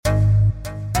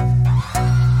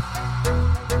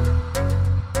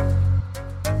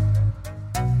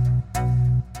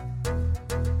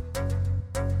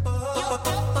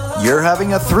you're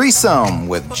having a threesome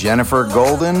with Jennifer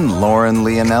Golden, Lauren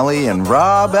Leonelli, and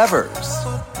Rob Evers.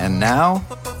 And now,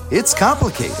 it's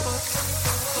complicated.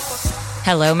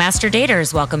 Hello, Master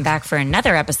Daters. Welcome back for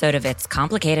another episode of It's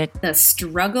Complicated. The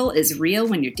struggle is real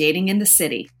when you're dating in the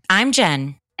city. I'm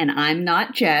Jen. And I'm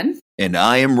not Jen. And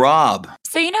I am Rob.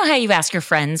 So you know how you ask your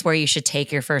friends where you should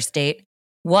take your first date?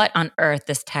 What on earth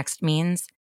this text means?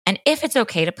 And if it's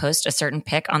okay to post a certain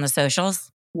pic on the socials?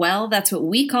 Well, that's what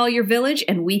we call your village,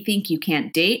 and we think you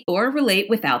can't date or relate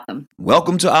without them.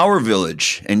 Welcome to our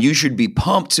village, and you should be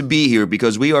pumped to be here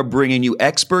because we are bringing you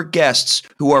expert guests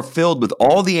who are filled with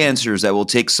all the answers that will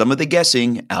take some of the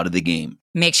guessing out of the game.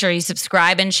 Make sure you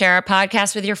subscribe and share our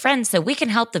podcast with your friends so we can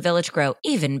help the village grow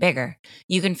even bigger.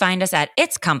 You can find us at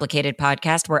It's Complicated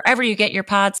Podcast wherever you get your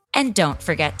pods, and don't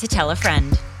forget to tell a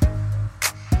friend.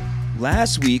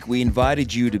 Last week, we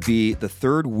invited you to be the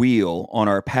third wheel on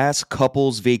our past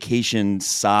couples vacation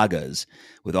sagas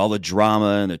with all the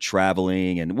drama and the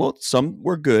traveling. And, well, some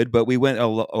were good, but we went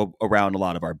around a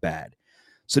lot of our bad.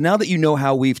 So now that you know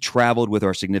how we've traveled with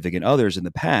our significant others in the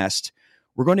past,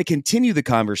 we're going to continue the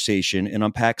conversation and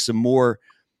unpack some more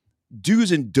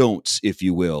do's and don'ts, if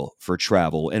you will, for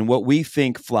travel and what we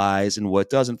think flies and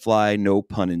what doesn't fly, no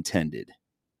pun intended.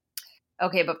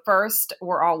 Okay, but first,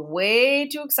 we're all way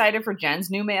too excited for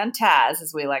Jen's new man, Taz,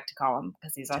 as we like to call him,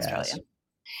 because he's Australian.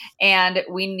 And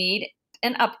we need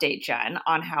an update, Jen,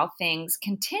 on how things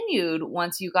continued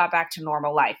once you got back to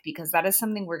normal life, because that is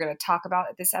something we're going to talk about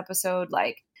at this episode.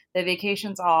 Like, the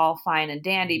vacation's all fine and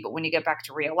dandy, but when you get back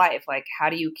to real life, like,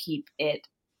 how do you keep it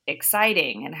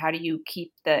exciting? And how do you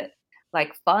keep the,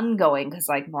 like, fun going? Because,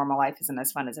 like, normal life isn't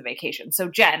as fun as a vacation. So,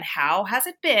 Jen, how has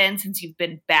it been since you've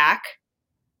been back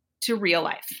to real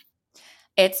life?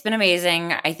 It's been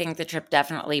amazing. I think the trip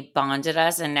definitely bonded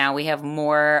us, and now we have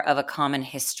more of a common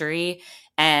history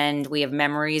and we have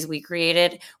memories we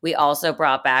created. We also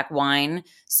brought back wine.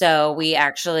 So we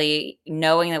actually,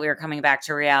 knowing that we were coming back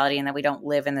to reality and that we don't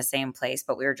live in the same place,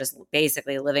 but we were just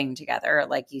basically living together,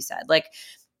 like you said, like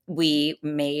we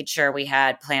made sure we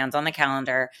had plans on the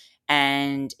calendar.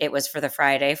 And it was for the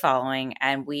Friday following,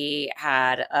 and we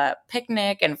had a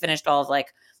picnic and finished all of like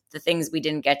the things we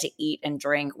didn't get to eat and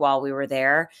drink while we were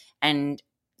there, and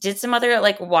did some other,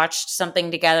 like, watched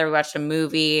something together. We watched a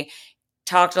movie,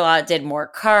 talked a lot, did more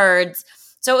cards.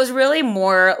 So it was really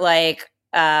more like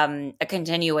a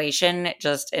continuation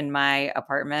just in my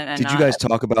apartment. And did you guys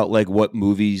talk about like what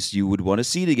movies you would want to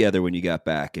see together when you got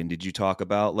back? And did you talk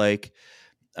about like,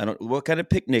 I don't, what kind of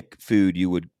picnic food you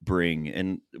would bring?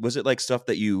 And was it like stuff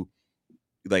that you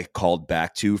like called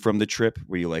back to from the trip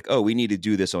where you're like, oh, we need to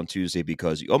do this on Tuesday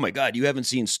because, oh my God, you haven't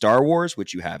seen Star Wars,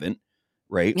 which you haven't,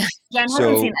 right? Jen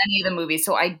hasn't seen any of the movies,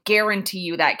 so I guarantee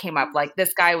you that came up. Like,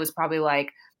 this guy was probably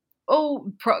like,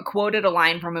 quoted a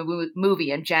line from a movie,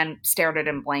 and Jen stared at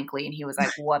him blankly, and he was like,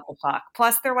 what the fuck?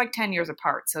 Plus, they're like 10 years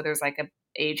apart, so there's like a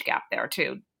age gap there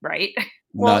too, right?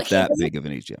 Not that big of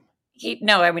an age gap.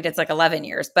 No, I mean, it's like 11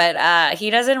 years, but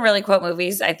he doesn't really quote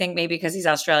movies. I think maybe because he's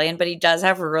Australian, but he does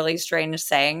have really strange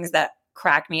sayings that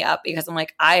crack me up because I'm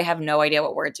like, I have no idea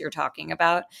what words you're talking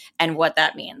about and what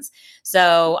that means.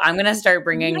 So I'm going to start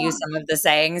bringing you some of the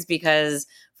sayings because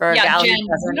for a gal who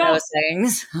doesn't know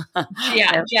sayings.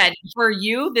 Jen, for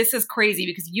you, this is crazy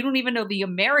because you don't even know the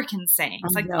American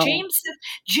sayings. Like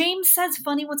James says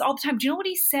funny ones all the time. Do you know what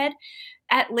he said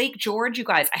at Lake George? You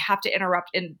guys, I have to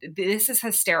interrupt, and this is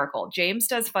hysterical. James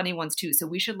does funny ones too, so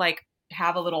we should like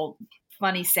have a little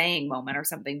funny saying moment or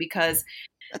something, because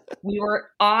we were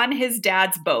on his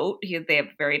dad's boat. They have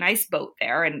a very nice boat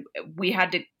there, and we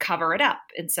had to cover it up.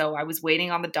 And so I was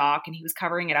waiting on the dock, and he was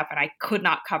covering it up, and I could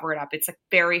not cover it up. It's like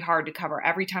very hard to cover.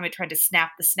 Every time I tried to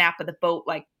snap the snap of the boat,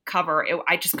 like cover it,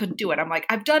 I just couldn't do it. I'm like,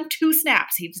 I've done 2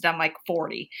 snaps. He's done like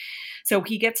 40. So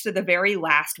he gets to the very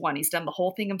last one. He's done the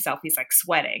whole thing himself. He's like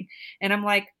sweating. And I'm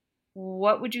like,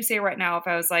 what would you say right now if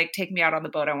I was like, take me out on the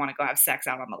boat, I want to go have sex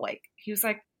out on the lake? He was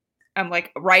like, I'm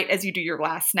like, right as you do your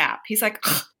last snap. He's like,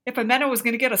 if I meant I was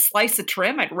going to get a slice of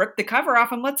trim, I'd rip the cover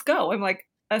off and let's go. I'm like,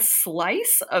 a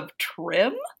slice of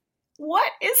trim? What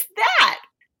is that?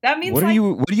 That means what are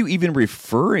you even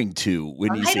referring to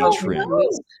when you say trim? Know.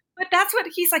 But that's what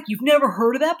he's like, you've never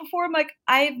heard of that before? I'm like,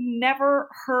 I've never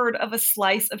heard of a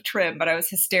slice of trim, but I was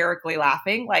hysterically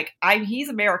laughing. Like, he's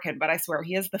American, but I swear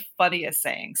he has the funniest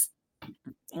sayings.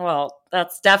 Well,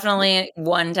 that's definitely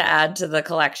one to add to the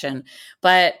collection.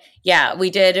 But yeah, we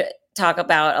did talk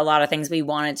about a lot of things we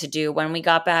wanted to do when we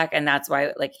got back. And that's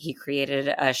why like he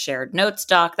created a shared notes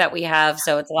doc that we have.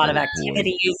 So it's a lot of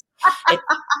activities. He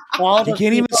can't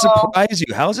even surprise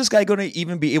you. How is this guy going to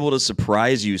even be able to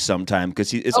surprise you sometime?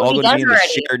 Because it's all going to be in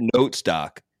the shared notes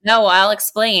doc. No, I'll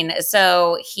explain.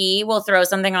 So he will throw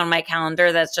something on my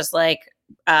calendar that's just like,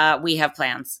 we have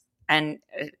plans, and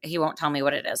he won't tell me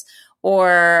what it is.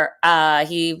 Or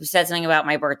he said something about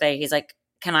my birthday. He's like,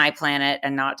 can I plan it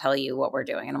and not tell you what we're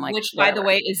doing? And I'm like, which, by the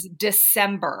way, is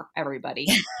December, everybody.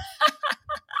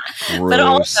 But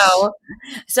also,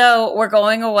 so we're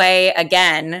going away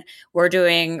again. We're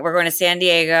going to San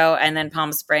Diego and then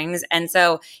Palm Springs. And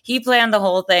so he planned the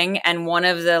whole thing. And one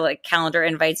of the like calendar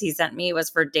invites he sent me was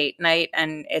for date night.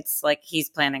 And it's like, he's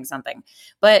planning something,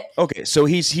 but okay. So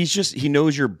he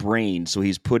knows your brain. So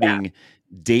he's putting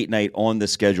date night on the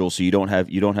schedule. So you don't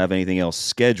have anything else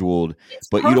scheduled,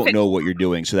 but you don't know what you're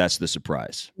doing. So that's the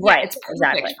surprise. Right. It's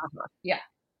Exactly. Yeah.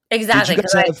 Exactly.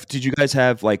 Did you guys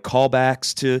have like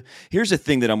callbacks to? Here's a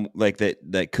thing that I'm like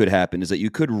that could happen is that you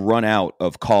could run out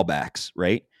of callbacks,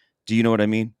 right? Do you know what I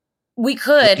mean? We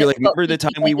could. You're like, remember the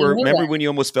time remember when you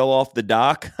almost fell off the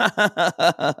dock?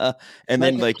 And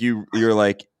then like you're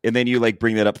like, and then you like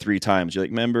bring that up 3 times. You're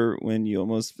like, remember when you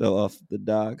almost fell off the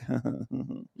dock?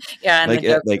 Yeah, and like, the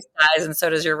joke dies, and so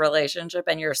does your relationship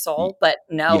and your soul. But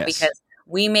no, because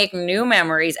we make new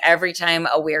memories every time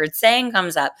a weird saying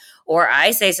comes up, or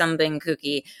I say something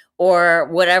kooky, or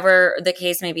whatever the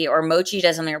case may be, or Mochi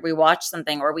does something, or we watch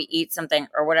something, or we eat something,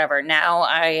 or whatever. Now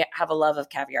I have a love of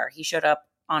caviar. He showed up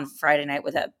on Friday night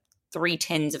with 3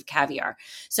 tins of caviar.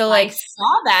 So like, I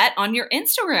saw that on your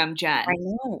Instagram, Jen. I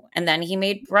know. And then he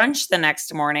made brunch the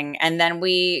next morning, and then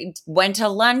we went to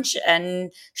lunch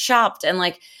and shopped. And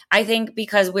like, I think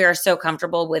because we are so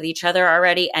comfortable with each other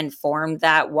already and formed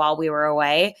that while we were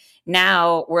away,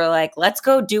 now we're like, let's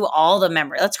go do all the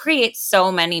memories. Let's create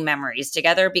so many memories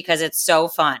together because it's so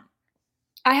fun.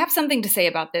 I have something to say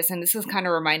about this, and this is kind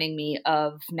of reminding me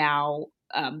of now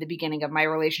the beginning of my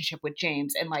relationship with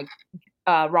James. And like,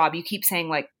 Rob, you keep saying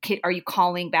like, are you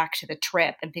calling back to the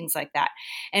trip and things like that?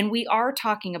 And we are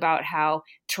talking about how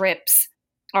trips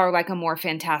are like a more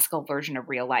fantastical version of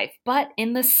real life. But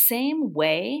in the same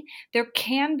way, there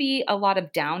can be a lot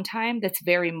of downtime that's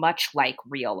very much like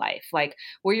real life, like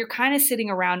where you're kind of sitting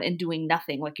around and doing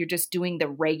nothing, like you're just doing the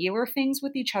regular things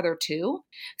with each other too.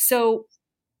 So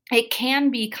it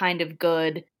can be kind of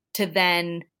good to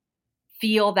then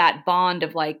feel that bond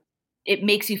of like, it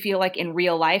makes you feel like in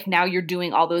real life, now you're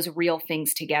doing all those real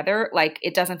things together. Like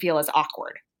it doesn't feel as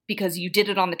awkward because you did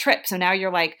it on the trip. So now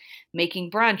you're like making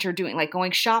brunch or doing like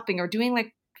going shopping or doing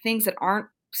like things that aren't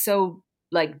so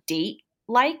like date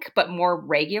like, but more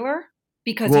regular.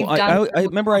 Because I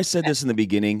remember I said this in the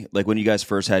beginning, like when you guys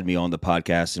first had me on the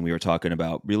podcast and we were talking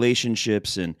about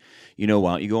relationships and, why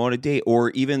don't you go on a date? Or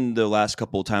even the last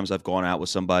couple of times I've gone out with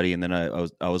somebody and then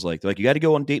I was like, you got to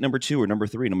go on date number 2 or number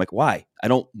 3. And I'm like, why? I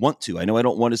don't want to. I know I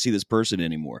don't want to see this person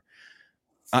anymore.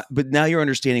 But now you're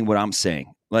understanding what I'm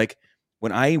saying. Like,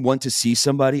 when I want to see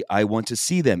somebody, I want to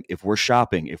see them. If we're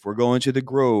shopping, if we're going to the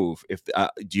Grove,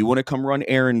 do you want to come run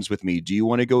errands with me? Do you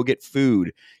want to go get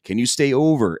food? Can you stay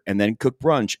over and then cook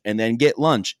brunch and then get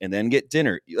lunch and then get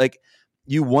dinner? Like,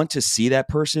 you want to see that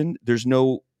person. There's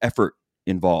no effort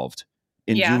involved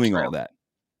in doing all that.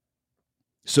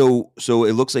 So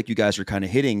it looks like you guys are kind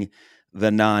of hitting the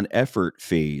non-effort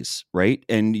phase, right?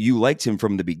 And you liked him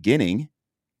from the beginning,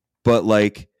 but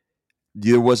like,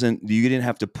 you didn't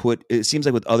have to put, it seems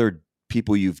like with other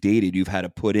people you've dated, you've had to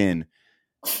put in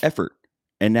effort.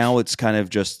 And now it's kind of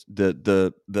just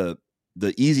the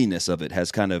easiness of it has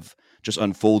kind of just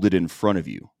unfolded in front of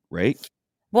you, right?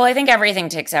 Well, I think everything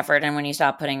takes effort. And when you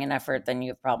stop putting in effort, then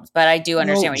you have problems. But I do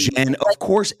understand what you mean. And of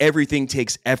course, everything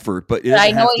takes effort, but it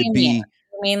doesn't have to be.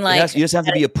 I mean, like, you just have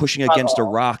to be a pushing against a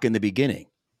rock in the beginning.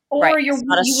 Or right. you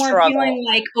weren't feeling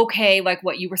like, okay, like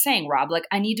what you were saying, Rob, like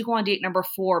I need to go on date number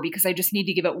 4 because I just need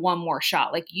to give it one more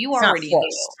shot. Like you already knew.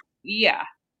 Yeah. Right.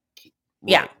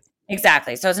 Yeah,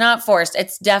 exactly. So it's not forced.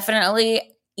 It's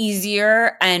definitely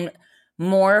easier and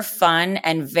more fun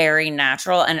and very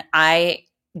natural. And I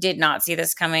did not see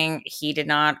this coming. He did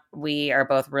not. We are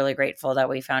both really grateful that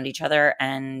we found each other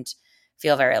and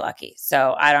feel very lucky.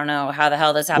 So I don't know how the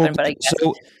hell this happened, but I guess.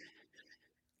 So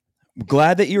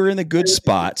glad that you're in the good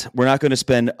spot. We're not going to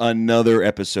spend another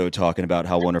episode talking about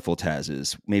how wonderful Taz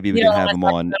is. Maybe we can have him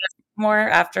on more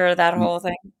after that whole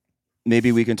thing.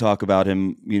 Maybe we can talk about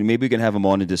him. Maybe we can have him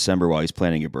on in December while he's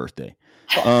planning your birthday.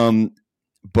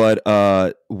 But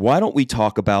why don't we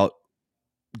talk about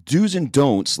do's and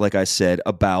don'ts, like I said,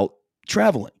 about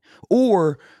traveling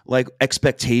or like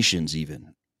expectations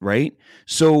even, right?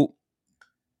 So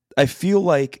I feel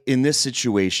like in this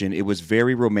situation, it was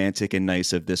very romantic and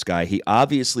nice of this guy. He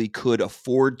obviously could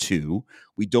afford to.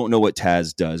 We don't know what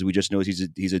Taz does. We just know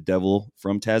he's a devil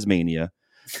from Tasmania,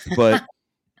 but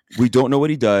we don't know what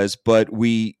he does. But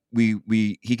we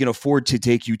he can afford to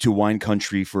take you to wine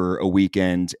country for a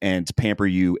weekend and pamper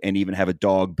you and even have a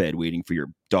dog bed waiting for your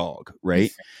dog,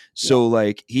 right? So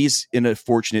like he's in a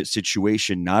fortunate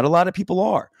situation. Not a lot of people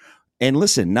are. And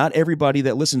listen, not everybody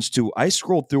that listens to, I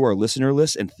scrolled through our listener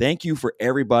list, and thank you for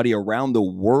everybody around the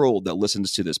world that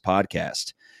listens to this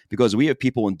podcast, because we have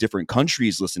people in different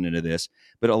countries listening to this,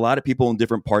 but a lot of people in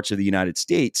different parts of the United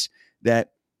States that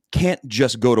can't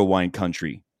just go to wine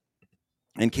country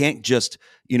and can't just,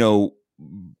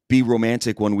 be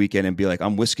romantic one weekend and be like,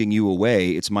 I'm whisking you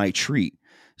away. It's my treat.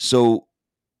 So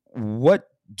what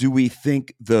do we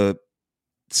think the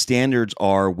standards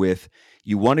are with,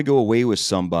 you want to go away with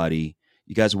somebody,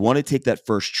 you guys want to take that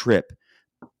first trip.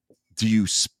 Do you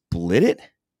split it?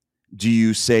 Do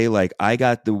you say like, I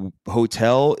got the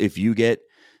hotel if you get,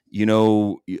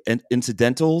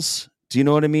 incidentals? Do you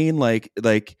know what I mean? Like,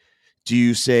 do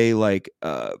you say like,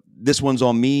 this one's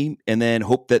on me and then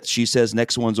hope that she says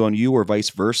next one's on you, or vice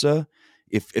versa?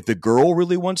 If the girl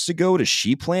really wants to go, does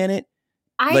she plan it?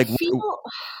 I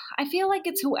feel like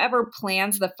it's whoever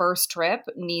plans the first trip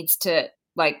needs to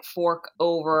like fork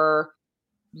over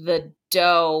the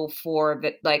dough for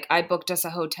the, like, I booked us a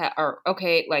hotel, or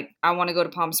okay, like I want to go to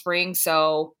Palm Springs,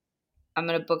 so I'm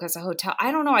going to book us a hotel.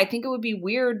 I don't know. I think it would be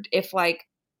weird if like,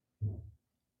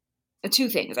 two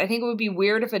things. I think it would be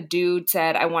weird if a dude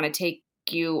said, I want to take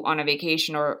you on a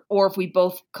vacation, or if we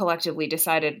both collectively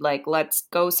decided like, let's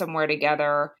go somewhere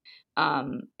together.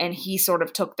 And he sort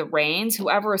of took the reins.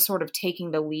 Whoever is sort of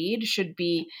taking the lead should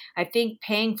be, I think,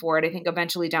 paying for it. I think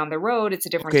eventually down the road, it's a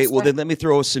different Okay, discussion. well then let me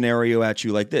throw a scenario at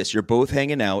you like this. You're both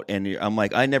hanging out and I'm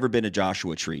like, I've never been to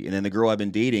Joshua Tree. And then the girl I've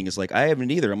been dating is like, I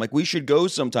haven't either. I'm like, we should go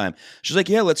sometime. She's like,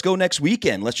 yeah, let's go next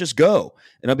weekend. Let's just go.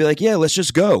 And I'll be like, yeah, let's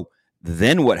just go.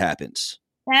 Then what happens?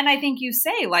 Then I think you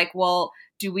say like, well,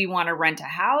 do we want to rent a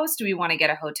house? Do we want to get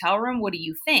a hotel room? What do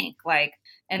you think? Like,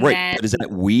 and right. then But is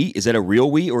that we? Is that a real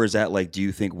we? Or is that like, do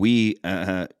you think we,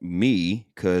 me?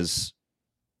 Because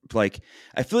like,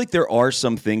 I feel like there are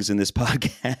some things in this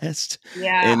podcast,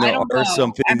 and there are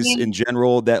some things in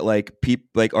general that like people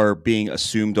like are being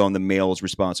assumed on the male's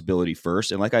responsibility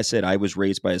first. And like I said, I was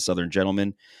raised by a Southern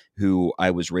gentleman who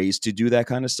I was raised to do that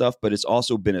kind of stuff, but it's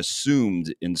also been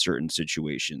assumed in certain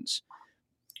situations.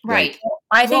 Right.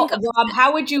 I think, Rob,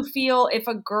 how would you feel if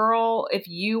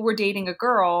you were dating a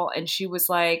girl and she was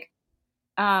like,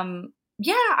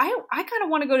 yeah, I kind of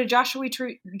want to go to Joshua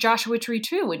Tree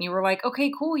too. And you were like,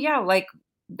 okay, cool. Yeah. Like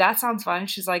that sounds fun.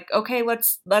 She's like, okay,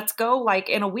 let's go like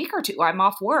in a week or two. I'm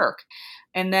off work.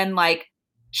 And then like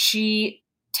she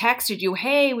texted you,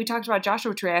 hey, we talked about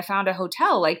Joshua Tree. I found a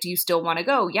hotel. Like, do you still want to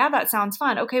go? Yeah, that sounds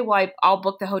fun. Okay. Well, I'll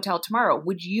book the hotel tomorrow.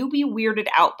 Would you be weirded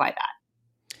out by that?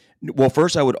 Well,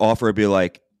 first I would offer to be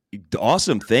like,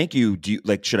 awesome, thank you. Do you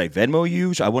like, should I Venmo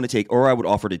you? I want to take, or I would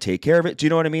offer to take care of it. Do you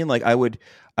know what I mean? Like I would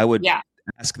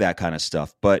ask that kind of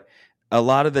stuff. But a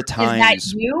lot of the times,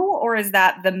 is that you, or is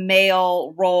that the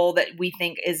male role that we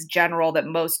think is general that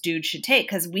most dudes should take?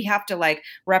 Because we have to like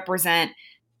represent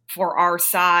for our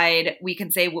side. We can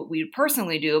say what we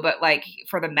personally do, but like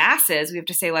for the masses, we have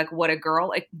to say like what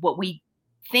we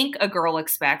think a girl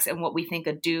expects and what we think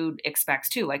a dude expects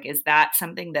too. Like, is that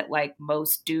something that like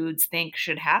most dudes think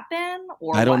should happen?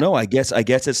 Or I don't know. I guess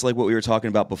it's like what we were talking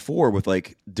about before with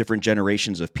like different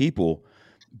generations of people,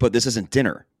 but this isn't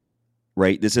dinner,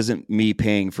 right? This isn't me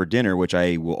paying for dinner, which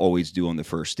I will always do on the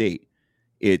first date.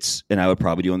 And I would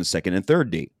probably do on the second and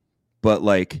third date. But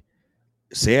like,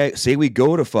 say we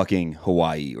go to fucking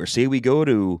Hawaii, or say we go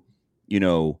to,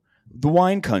 the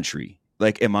wine country.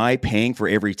 Like, am I paying for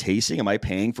every tasting? Am I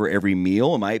paying for every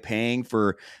meal? Am I paying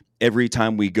for every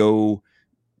time we go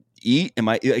eat? Am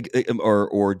I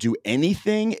or do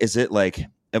anything? Is it like,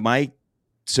 am I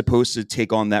supposed to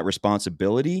take on that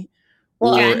responsibility?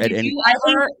 Well,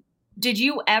 did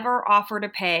you ever offer to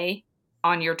pay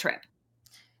on your trip?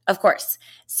 Of course.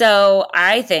 So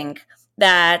I think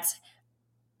that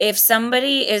if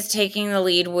somebody is taking the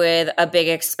lead with a big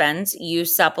expense, you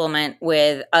supplement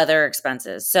with other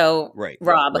expenses. So,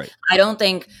 Rob, I don't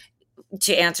think,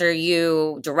 to answer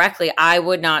you directly, I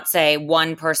would not say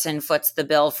one person foots the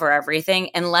bill for everything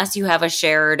unless you have a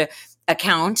shared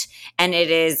account and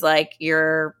it is like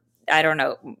your, I don't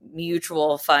know,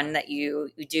 mutual fund that you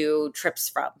do trips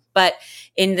from. But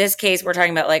in this case, we're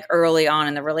talking about like early on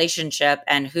in the relationship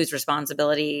and whose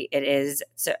responsibility it is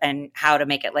and how to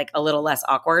make it like a little less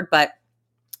awkward. But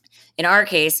in our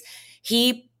case,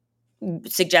 he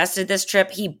suggested this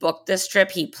trip, he booked this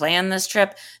trip, he planned this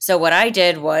trip. So what I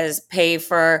did was pay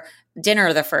for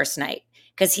dinner the first night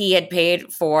because he had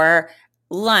paid for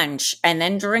lunch and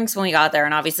then drinks when we got there,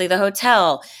 and obviously the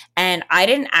hotel. And I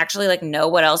didn't actually like know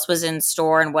what else was in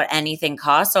store and what anything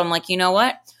cost. So I'm like, you know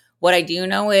what? What I do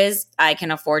know is I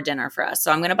can afford dinner for us.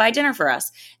 So I'm going to buy dinner for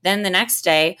us. Then the next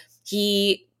day,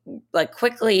 he like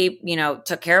quickly,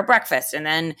 took care of breakfast and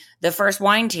then the first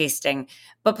wine tasting.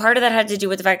 But part of that had to do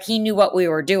with the fact he knew what we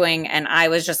were doing and I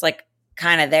was just like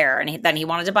kind of there. And then he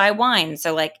wanted to buy wine.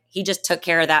 So like he just took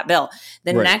care of that bill.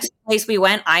 The next place we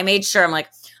went, I made sure I'm like,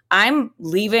 I'm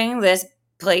leaving this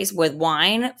place with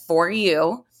wine for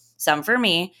you, some for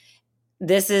me.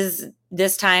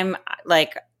 This time,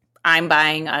 like I'm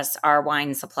buying us our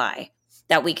wine supply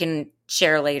that we can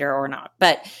share later or not.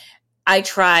 But I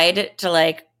tried to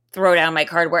like throw down my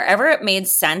card wherever it made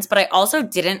sense, but I also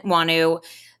didn't want to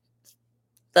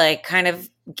like kind of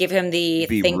give him the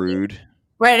be rude.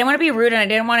 Right. I didn't want to be rude and I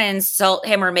didn't want to insult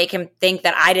him or make him think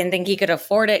that I didn't think he could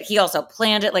afford it. He also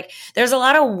planned it. Like there's a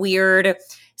lot of weird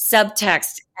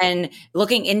subtext and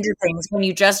looking into things when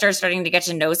you just are starting to get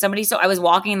to know somebody. So I was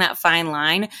walking that fine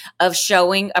line of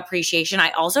showing appreciation. I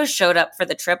also showed up for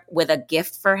the trip with a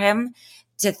gift for him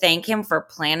to thank him for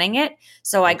planning it.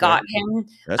 So I got him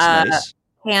nice.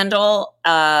 Candle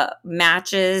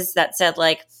matches that said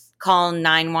like call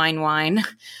 9 wine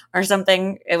or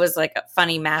something. It was like a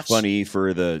funny match. Funny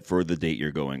for the date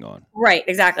you're going on. Right,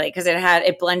 exactly. Because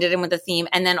it blended in with the theme.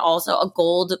 And then also a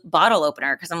gold bottle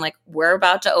opener. Because I'm like, we're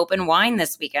about to open wine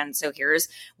this weekend. So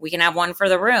we can have one for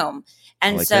the room.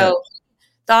 And like so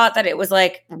thought that it was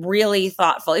like really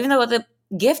thoughtful, even though the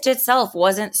gift itself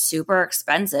wasn't super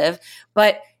expensive,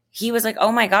 but he was like,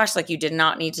 oh my gosh, like you did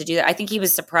not need to do that. I think he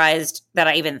was surprised that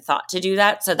I even thought to do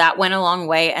that. So that went a long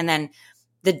way. And then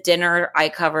the dinner I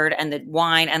covered and the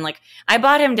wine. And like, I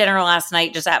bought him dinner last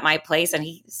night just at my place and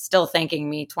he's still thanking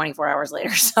me 24 hours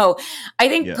later. So I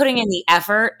think putting in the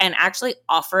effort and actually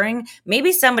offering,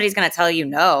 maybe somebody's going to tell you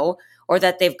no, or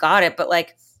that they've got it, but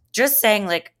like just saying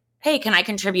like, hey, can I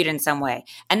contribute in some way?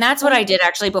 And that's what I did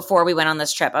actually before we went on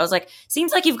this trip. I was like,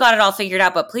 seems like you've got it all figured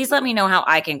out, but please let me know how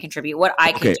I can contribute, what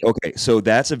I can do. Okay. So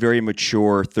that's a very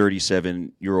mature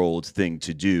 37-year-old thing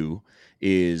to do,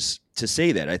 is to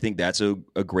say that. I think that's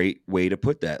a great way to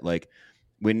put that. Like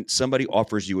when somebody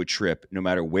offers you a trip, no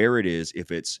matter where it is,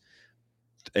 if it's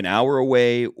an hour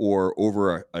away or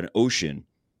over an ocean,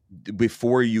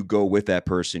 before you go with that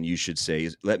person, you should say,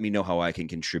 let me know how I can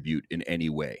contribute in any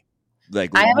way.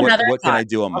 Like, what can I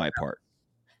do on my part?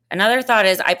 Another thought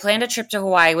is I planned a trip to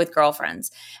Hawaii with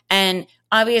girlfriends. And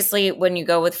obviously, when you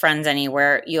go with friends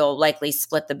anywhere, you'll likely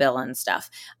split the bill and stuff.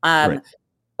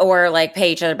 Or like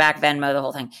pay each other back, Venmo, the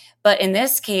whole thing. But in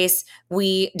this case,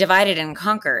 we divided and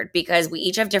conquered because we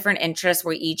each have different interests.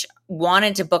 We each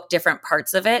wanted to book different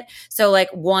parts of it. So like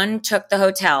one took the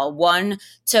hotel, one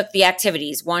took the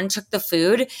activities, one took the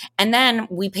food, and then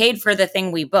we paid for the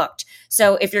thing we booked.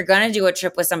 So if you're going to do a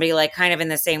trip with somebody, like kind of in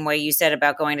the same way you said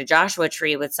about going to Joshua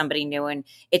Tree with somebody new and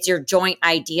it's your joint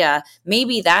idea,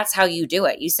 maybe that's how you do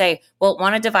it. You say, well,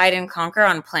 want to divide and conquer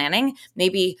on planning?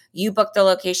 Maybe you book the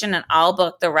location and I'll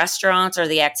book the restaurants or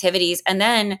the activities. And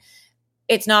then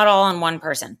it's not all on one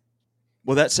person.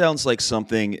 Well, that sounds like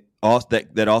something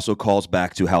that also calls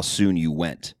back to how soon you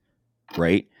went,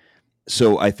 right?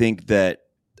 So I think that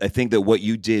what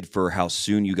you did for how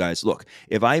soon you guys look.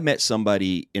 If I met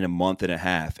somebody in a month and a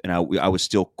half and I was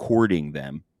still courting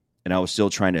them and I was still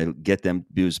trying to get them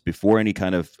before any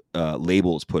kind of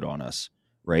labels put on us,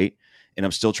 right? And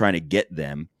I'm still trying to get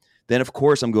them, then of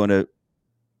course I'm going to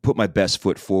put my best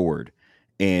foot forward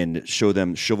and show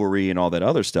them chivalry and all that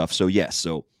other stuff. So yes,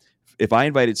 so if I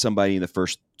invited somebody in the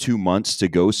first 2 months to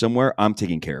go somewhere, I'm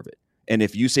taking care of it. And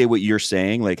if you say what you're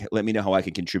saying, like, let me know how I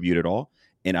can contribute at all,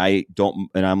 and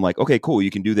I'm like, okay, cool, you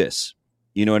can do this.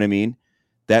 You know what I mean?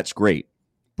 That's great.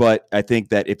 But I think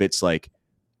that if it's like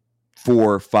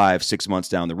 4, 5, 6 months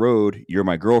down the road, you're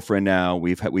my girlfriend now,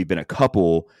 we've been a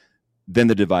couple, then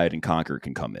the divide and conquer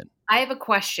can come in. I have a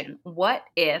question. What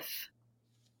if,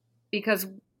 because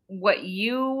what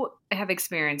you have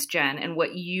experienced, Jen, and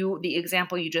the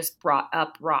example you just brought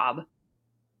up, Rob,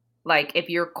 like if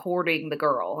you're courting the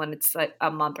girl and it's like a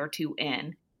month or two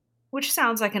in, which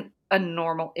sounds like a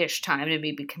normal-ish time to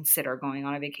maybe consider going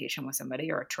on a vacation with somebody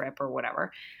or a trip or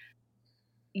whatever.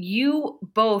 You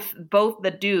both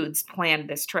the dudes planned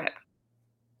this trip.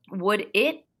 Would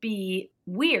it be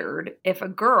weird if a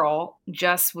girl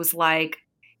just was like,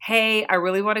 hey, I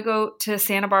really want to go to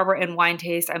Santa Barbara and wine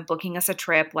taste. I'm booking us a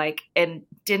trip, and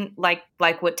didn't like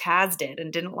what Taz did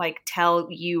and didn't tell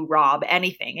you, Rob,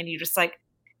 anything. And you just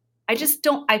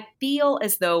I feel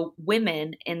as though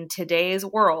women in today's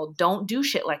world don't do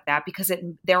shit like that because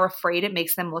they're afraid it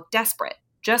makes them look desperate.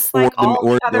 Just like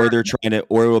or they're trying to,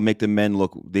 or it will make the men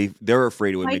look. They're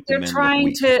afraid it would make the men look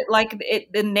weak. They're trying to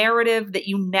the narrative that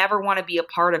you never want to be a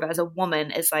part of as a woman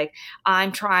is like,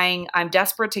 I'm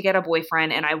desperate to get a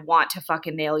boyfriend and I want to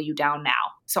fucking nail you down now.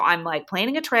 So I'm like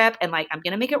planning a trip and like I'm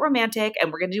gonna make it romantic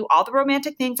and we're gonna do all the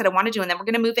romantic things that I want to do and then we're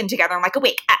gonna move in together in like a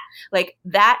week. Like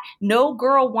that. No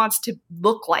girl wants to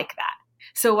look like that.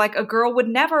 So like a girl would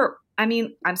never. I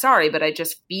mean, I'm sorry, but I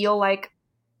just feel like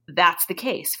that's the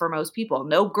case for most people.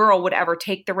 No girl would ever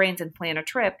take the reins and plan a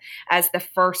trip as the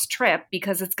first trip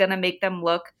because it's going to make them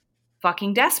look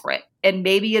fucking desperate. And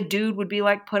maybe a dude would be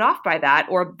like put off by that,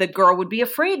 or the girl would be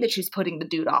afraid that she's putting the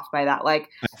dude off by that. Like,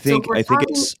 I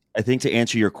think to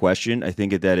answer your question, I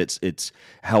think that it's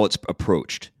how it's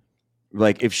approached.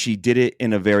 Like if she did it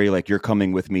in a very like you're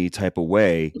coming with me type of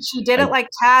way. She did it like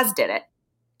Taz did it.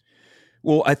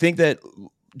 Well, I think that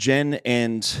Jen,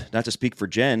 and not to speak for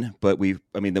Jen, but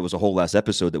there was a whole last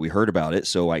episode that we heard about it,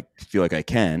 so I feel like I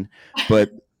can.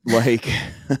 But like,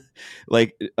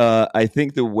 I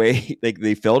think the way like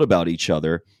they felt about each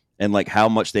other and like how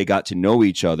much they got to know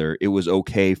each other, it was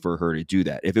okay for her to do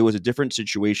that. If it was a different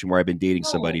situation where I've been dating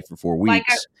somebody for 4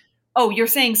 weeks. You're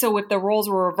saying so if the roles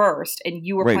were reversed and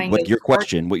you were right, playing what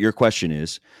your question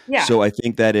is. Yeah. So I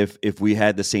think that if we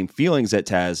had the same feelings that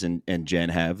Taz and Jen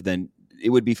have, then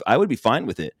I would be fine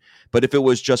with it. But if it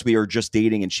was just we were just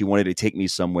dating and she wanted to take me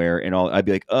somewhere and I'd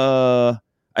be like,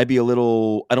 I'd be a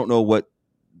little, I don't know what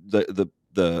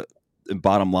the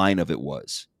bottom line of it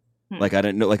was. Like I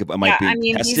didn't know, like am I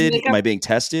being tested? Am I being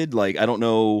tested? Like I don't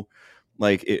know.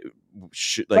 Like is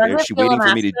she waiting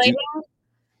for me to do?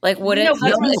 Like would it?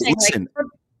 Listen.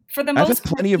 For the most I've had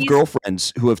plenty of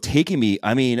girlfriends who have taken me.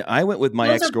 I mean, I went with my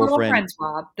ex-girlfriend.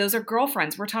 Rob. Those are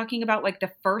girlfriends. We're talking about like the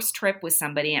first trip with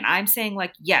somebody. And I'm saying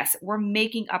like, yes, we're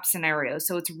making up scenarios.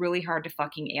 So it's really hard to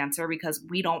fucking answer because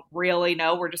we don't really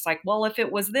know. We're just like, well, if it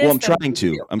was this. Well, I'm trying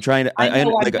to. I'm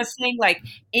just saying like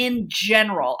in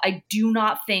general, I do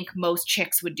not think most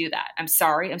chicks would do that. I'm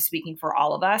sorry. I'm speaking for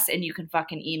all of us. And you can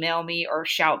fucking email me or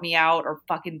shout me out or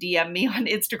fucking DM me on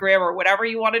Instagram or whatever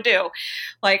you want to do.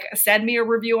 Like send me a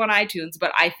review on iTunes,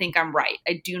 but I think I'm right.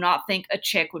 I do not think a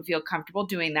chick would feel comfortable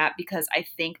doing that because I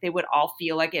think they would all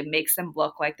feel like it makes them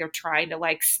look like they're trying to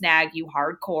like snag you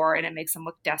hardcore and it makes them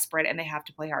look desperate and they have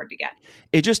to play hard to get.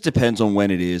 It just depends on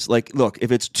when it is. Like, look,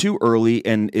 if it's too early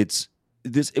and it's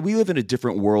this, we live in a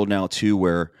different world now too,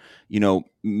 where, you know,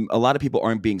 a lot of people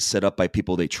aren't being set up by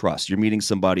people they trust. You're meeting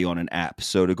somebody on an app.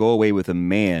 So to go away with a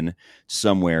man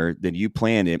somewhere, then you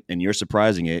planned it and you're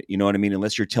surprising it. You know what I mean?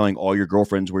 Unless you're telling all your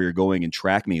girlfriends where you're going and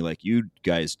track me like you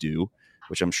guys do,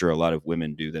 which I'm sure a lot of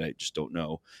women do that I just don't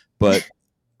know. But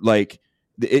like,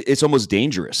 it's almost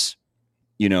dangerous,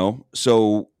 you know?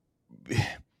 So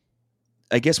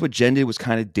I guess what Jen did was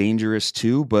kind of dangerous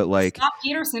too, but like Scott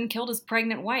Peterson killed his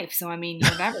pregnant wife, so I mean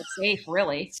you're never safe,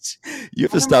 really. You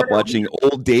have to stop watching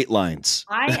old Datelines.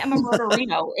 I am a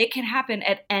murderino. It can happen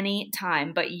at any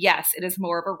time, but yes, it is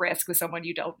more of a risk with someone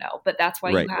you don't know. But that's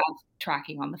why you have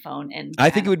tracking on the phone. And I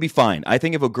think it would be fine. I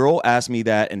think if a girl asked me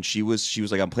that and she was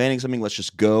like, "I'm planning something, let's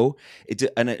just go,"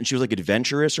 and she was like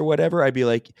adventurous or whatever, I'd be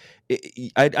like,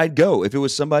 I'd go. If it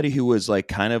was somebody who was like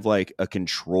kind of like a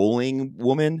controlling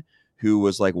woman who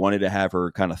was like wanted to have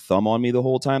her kind of thumb on me the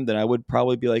whole time, then I would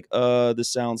probably be like,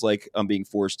 this sounds like I'm being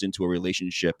forced into a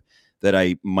relationship that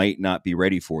I might not be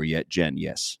ready for yet. Jen,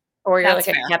 yes. Or you're like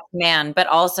a kept man. But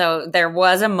also there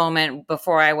was a moment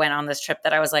before I went on this trip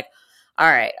that I was like, all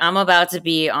right, I'm about to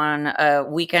be on a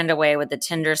weekend away with the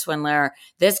Tinder swindler.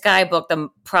 This guy booked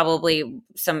them probably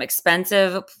some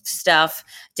expensive stuff,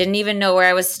 didn't even know where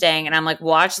I was staying. And I'm like,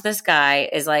 watch, this guy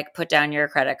is like, put down your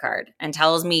credit card and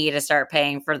tells me to start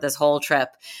paying for this whole trip.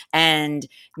 And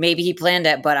maybe he planned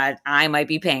it, but I might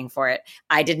be paying for it.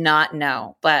 I did not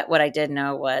know. But what I did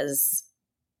know was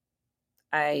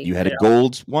you had a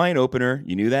gold wine opener.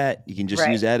 You knew that. You can just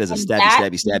use that as a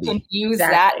stabby. You can use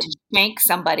that to shank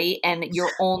somebody, and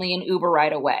you're only an Uber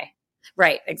ride away.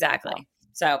 Right, exactly.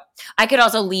 So I could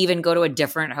also leave and go to a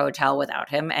different hotel without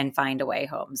him and find a way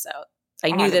home. So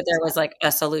I knew that there was like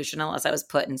a solution unless I was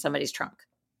put in somebody's trunk.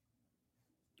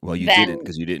 Well, you didn't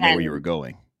because you didn't know where you were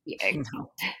going. Yeah,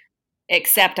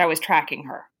 except I was tracking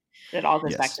her. It all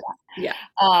goes back to that.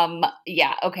 Yeah.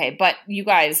 Yeah. Okay. But you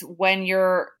guys, when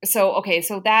you're so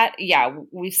that,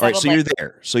 we've all right. So you're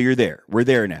there. So you're there. We're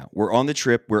there now. We're on the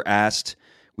trip. We're asked.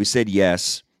 We said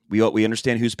yes. We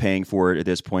understand who's paying for it at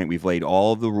this point. We've laid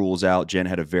all of the rules out. Jen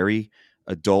had a very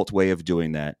adult way of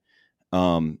doing that.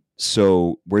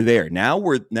 So we're there. Now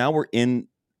we're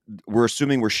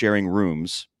assuming we're sharing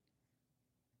rooms.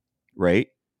 Right?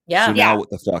 Yeah. So now what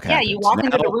the fuck happens? Yeah. You walk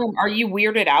into the room. Are you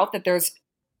weirded out that there's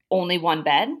only one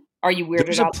bed? Are you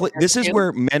weirded out? This is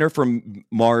where men are from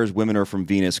Mars, women are from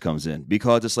Venus comes in,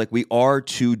 because it's like we are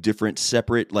two different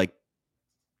separate like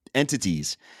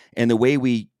entities, and the way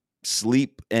we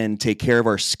sleep and take care of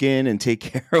our skin and take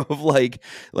care of like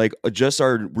just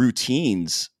our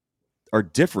routines are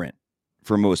different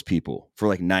for most people, for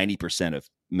like 90% of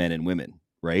men and women,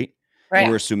 right? Right.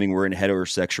 We're assuming we're in a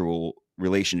heterosexual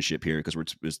relationship here because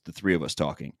it's the three of us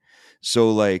talking.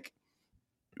 So like,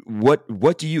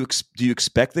 what do you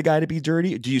expect the guy to be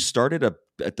dirty? Do you start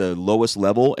at the lowest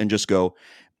level and just go,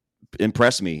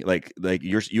 impress me? Like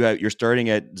you're starting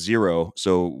at 0,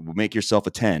 so make yourself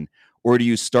a 10. Or do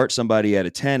you start somebody at a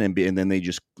 10 and then they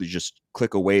just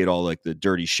click away at all like the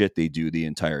dirty shit they do the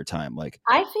entire time? Like,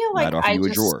 I feel like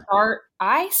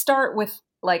I start with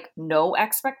like no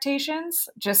expectations,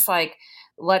 just like,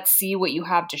 let's see what you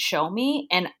have to show me.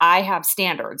 And I have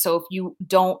standards. So if you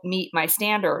don't meet my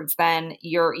standards, then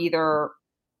you're either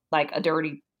like a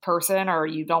dirty person or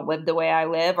you don't live the way I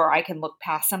live, or I can look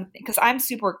past something, because I'm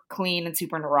super clean and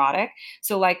super neurotic.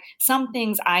 So like some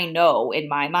things I know in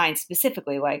my mind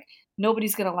specifically, like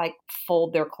nobody's going to like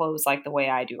fold their clothes like the way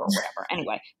I do or whatever.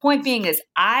 Anyway, point being is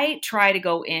I try to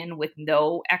go in with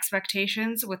no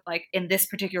expectations. With like in this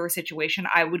particular situation,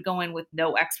 I would go in with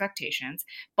no expectations.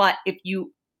 But if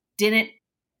you didn't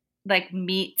like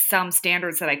meet some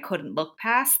standards that I couldn't look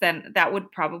past, then that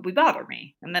would probably bother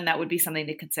me. And then that would be something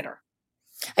to consider.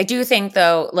 I do think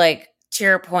though, like to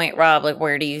your point, Rob, like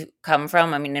where do you come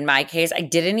from? I mean, in my case, I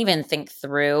didn't even think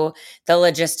through the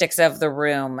logistics of the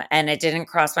room, and it didn't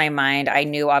cross my mind. I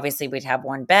knew obviously we'd have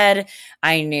one bed.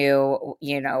 I knew,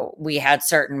 we had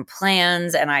certain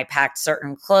plans and I packed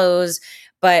certain clothes,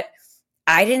 but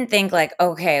I didn't think like,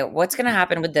 okay, what's going to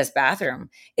happen with this bathroom?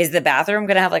 Is the bathroom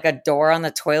going to have like a door on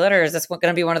the toilet, or is this going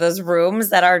to be one of those rooms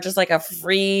that are just like a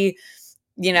free,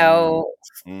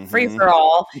 free for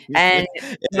all? And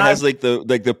it has like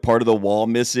the part of the wall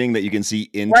missing that you can see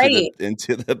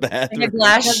into the bathroom. Like a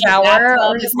glass shower,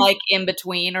 or just like in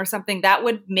between or something. That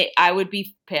would I would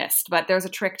be pissed. But there's a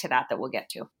trick to that we'll get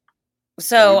to.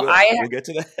 So we'll get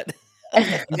to that.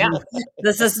 Yeah.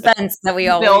 The suspense that we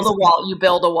always build a wall. You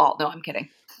build a wall. No, I'm kidding.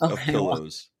 Of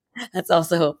pillows. That's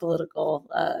also a political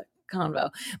convo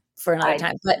for another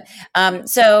time. But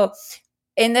so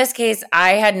in this case,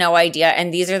 I had no idea,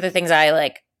 and these are the things I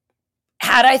like.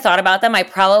 Had I thought about them, I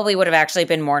probably would have actually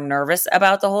been more nervous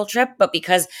about the whole trip. But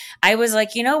because I was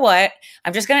like, you know what?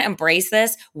 I'm just going to embrace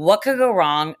this. What could go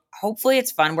wrong? Hopefully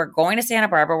it's fun. We're going to Santa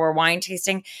Barbara. We're wine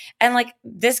tasting. And like,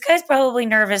 this guy's probably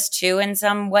nervous too in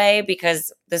some way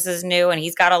because this is new and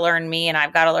he's got to learn me and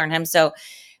I've got to learn him. So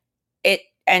it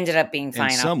ended up being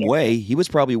fine. In some way, he was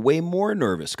probably way more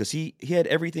nervous because he had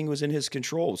everything was in his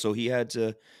control. So he had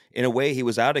to, in a way, he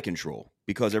was out of control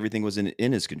because everything was in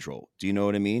his control. Do you know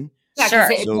what I mean? Yeah, sure.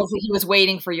 He was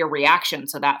waiting for your reaction,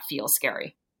 so that feels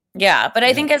scary. Yeah, but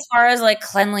I think as far as like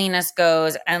cleanliness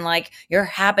goes and like your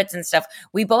habits and stuff,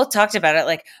 we both talked about it.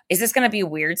 Like, is this going to be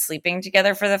weird sleeping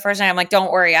together for the first time? I'm like,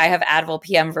 don't worry, I have Advil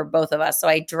PM for both of us. So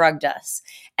I drugged us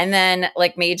and then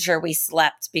like made sure we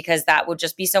slept because that would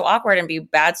just be so awkward and be a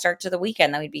bad start to the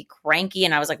weekend. Then we'd be cranky.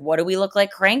 And I was like, what do we look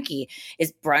like cranky?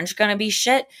 Is brunch going to be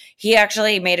shit? He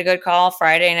actually made a good call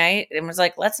Friday night and was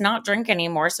like, let's not drink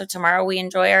anymore. So tomorrow we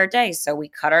enjoy our day. So we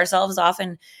cut ourselves off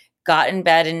and got in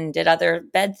bed and did other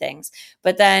bed things.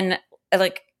 But then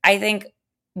like, I think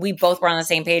we both were on the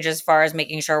same page as far as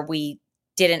making sure we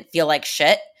didn't feel like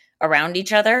shit around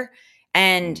each other.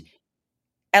 And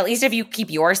at least if you keep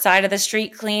your side of the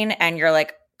street clean and you're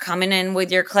like coming in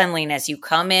with your cleanliness, you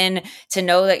come in to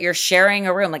know that you're sharing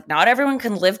a room. Like not everyone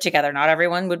can live together. Not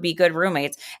everyone would be good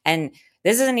roommates. And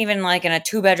this isn't even like in a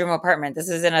 2-bedroom apartment. This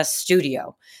is in a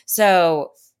studio.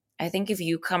 So I think if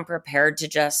you come prepared to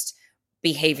just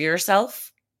behave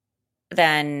yourself,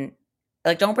 then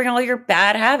like don't bring all your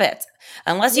bad habits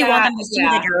unless you want them to see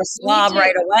that you're a slob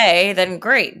right away. Then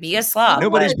great, be a slob.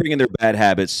 Nobody's bringing their bad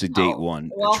habits to date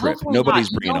one trip. Nobody's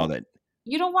bringing all that.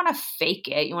 You don't want to fake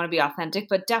it. You want to be authentic,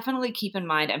 but definitely keep in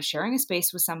mind I'm sharing a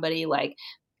space with somebody. Like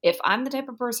if I'm the type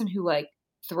of person who like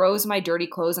throws my dirty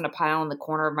clothes in a pile in the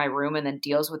corner of my room and then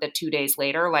deals with it 2 days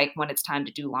later, like when it's time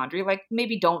to do laundry, like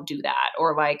maybe don't do that.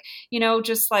 Or like,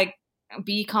 just like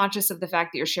be conscious of the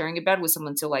fact that you're sharing a bed with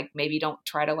someone. So like maybe don't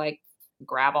try to like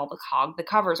grab all the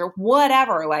covers or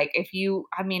whatever. Like if you,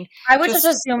 I would just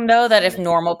assume though that if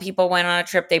normal people went on a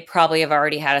trip, they probably have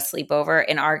already had a sleepover.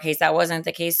 In our case, that wasn't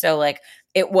the case. So like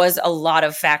it was a lot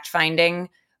of fact finding.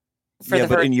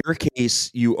 But in your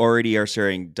case, you already are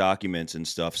sharing documents and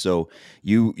stuff. So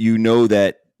you know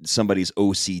that somebody's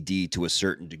OCD to a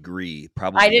certain degree.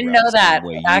 Probably I didn't know that.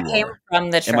 That came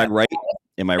from the trip. Am I right?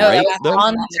 Am I right?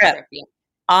 On the trip.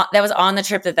 that was on the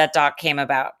trip that doc came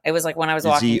about. It was like when I was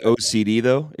walking. Is he OCD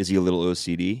though? Is he a little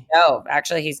OCD? No,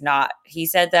 actually he's not. He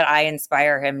said that I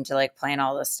inspire him to like plan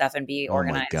all this stuff and be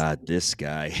organized. Oh my God, this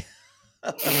guy.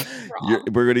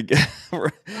 We're gonna get.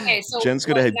 Okay, so Jen's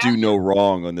gonna do no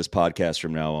wrong on this podcast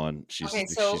from now on. She's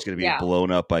gonna be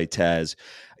blown up by Taz.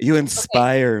 You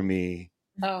inspire me.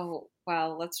 Oh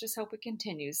well, let's just hope it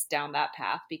continues down that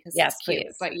path because yes, it's cute.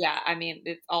 Please. But yeah, I mean,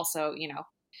 it's also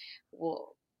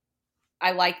well,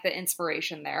 I like the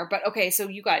inspiration there. But okay, so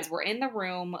you guys were in the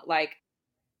room, like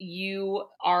you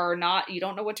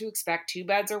don't know what to expect. 2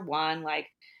 beds or 1, like.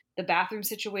 The bathroom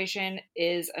situation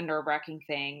is a nerve-wracking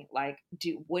thing. Like,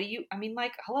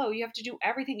 hello, you have to do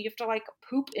everything. You have to like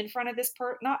poop in front of this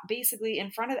not basically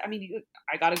in front of,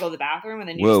 I got to go to the bathroom and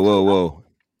then you whoa.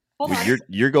 Hold on.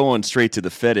 You're going straight to the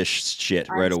fetish shit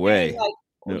right away.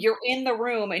 Like, you're in the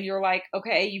room and you're like,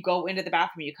 okay, you go into the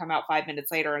bathroom, you come out 5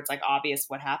 minutes later. It's like obvious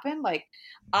what happened. Like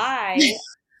I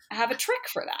have a trick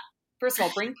for that. First of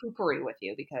all, bring poopery with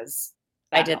you because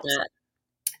I did that.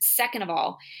 Second of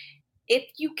all, if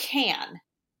you can,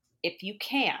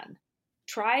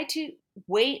 try to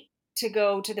wait to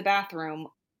go to the bathroom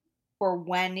for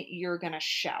when you're going to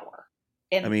shower.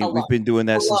 We've been doing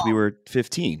that since we were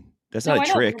 15. That's not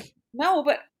a trick. No,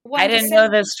 but I didn't know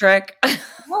this trick.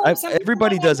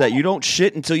 Everybody does that. You don't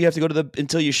shit until you have to go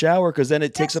until you shower because then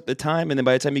it takes up the time. And then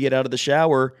by the time you get out of the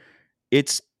shower,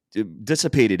 it's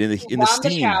dissipated in the steam.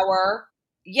 The shower.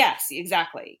 Yes,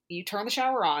 exactly. You turn the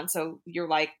shower on, so you're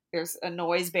like, there's a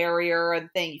noise barrier and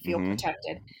thing. You feel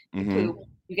protected. You poop.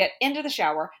 You get into the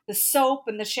shower. The soap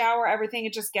and the shower, everything,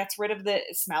 it just gets rid of the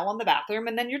smell in the bathroom,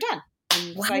 and then you're done.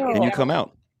 And you come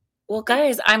out. Well,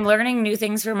 guys, I'm learning new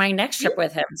things for my next trip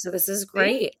with him, so this is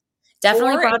great.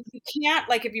 Definitely. Or if you can't,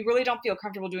 like, if you really don't feel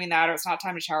comfortable doing that, or it's not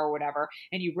time to shower or whatever,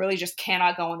 and you really just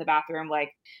cannot go in the bathroom, like,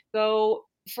 go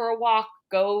for a walk.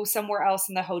 Go somewhere else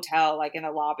in the hotel, like in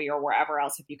the lobby or wherever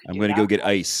else if you could. I'm going to go get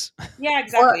ice. Yeah,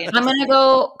 exactly. I'm going to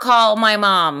go call my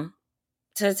mom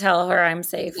to tell her I'm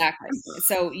safe. Exactly.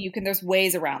 So there's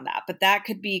ways around that, but that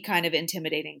could be kind of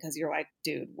intimidating because you're like,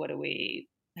 dude,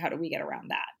 how do we get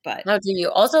around that? But how do you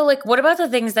also like, what about the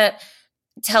things that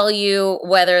tell you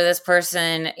whether this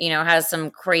person, has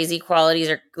some crazy qualities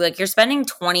or like you're spending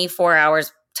 24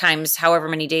 hours times however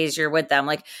many days you're with them.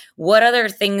 Like what other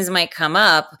things might come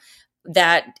up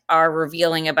that are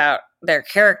revealing about their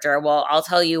character? Well, I'll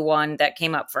tell you one that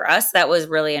came up for us that was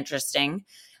really interesting.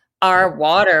 Our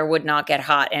water would not get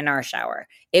hot in our shower.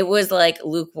 It was like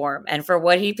lukewarm. And for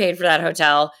what he paid for that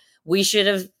hotel, we should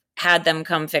have had them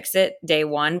come fix it day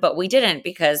 1, but we didn't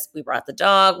because we brought the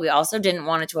dog. We also didn't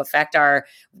want it to affect our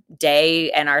day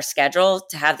and our schedule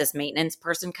to have this maintenance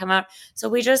person come out. So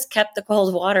we just kept the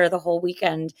cold water the whole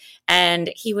weekend,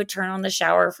 and he would turn on the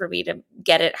shower for me to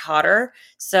get it hotter.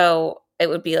 So it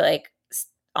would be like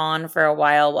on for a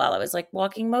while I was like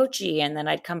walking Mochi, and then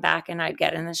I'd come back and I'd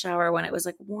get in the shower when it was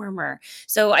like warmer.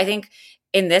 So I think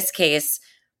in this case,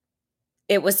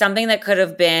 it was something that could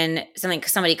have been something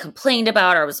somebody complained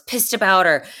about or was pissed about,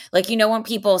 or like, when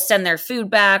people send their food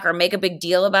back or make a big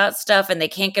deal about stuff and they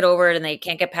can't get over it and they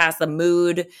can't get past the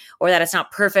mood or that it's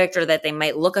not perfect or that they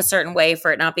might look a certain way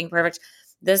for it not being perfect.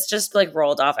 This just like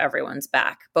rolled off everyone's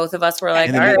back. Both of us were like,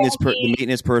 and the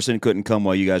maintenance person couldn't come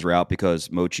while you guys were out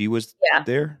because Mochi was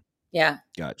there. Yeah.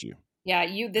 Got you. Yeah.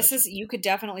 You could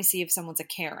definitely see if someone's a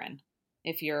Karen.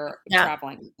 If you're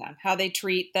traveling with them, how they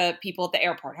treat the people at the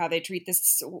airport, how they treat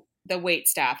the wait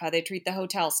staff, how they treat the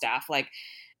hotel staff. Like,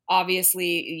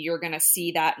 obviously, you're going to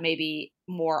see that maybe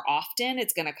more often.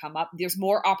 It's going to come up. There's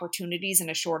more opportunities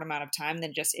in a short amount of time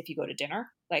than just if you go to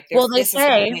dinner. Like, they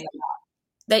say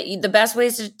that the best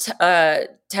ways to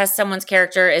test someone's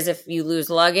character is if you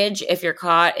lose luggage, if you're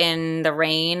caught in the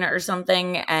rain or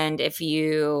something, and if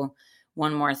you.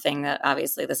 One more thing that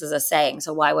obviously this is a saying,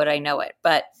 so why would I know it?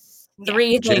 But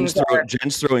 3 things.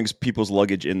 Jen's throwing people's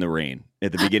luggage in the rain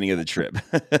at the beginning of the trip.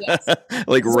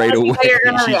 Like right away.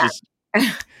 How are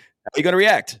you going to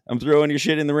react? I'm throwing your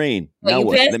shit in the rain. Now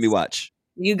what? Let me watch.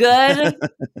 You good?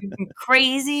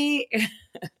 Crazy?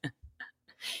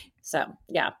 So,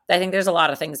 yeah, I think there's a lot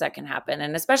of things that can happen.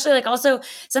 And especially like also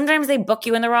sometimes they book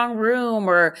you in the wrong room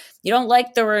or you don't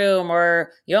like the room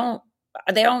or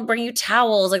they don't bring you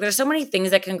towels. Like there's so many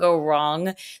things that can go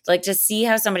wrong. Like to see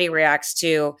how somebody reacts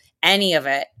to any of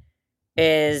it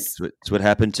is. It's what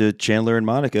happened to Chandler and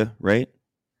Monica, right?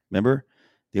 Remember?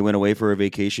 They went away for a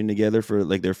vacation together for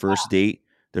like their first date,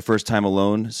 their first time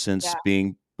alone since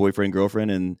being boyfriend,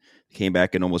 girlfriend, and came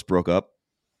back and almost broke up.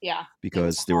 Yeah.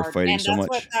 Because they were fighting so much.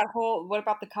 What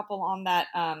about the couple on that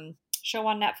show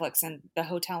on Netflix and the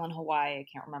hotel in Hawaii? I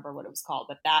can't remember what it was called,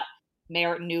 but that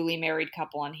newly married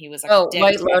couple, and he was like,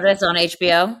 White Lotus on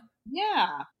HBO. Yeah,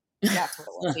 that's what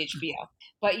it was, HBO.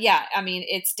 But yeah, I mean,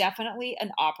 it's definitely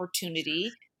an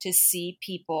opportunity to see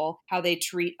people, how they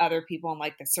treat other people in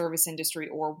like the service industry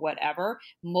or whatever,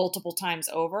 multiple times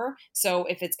over. So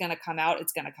if it's going to come out,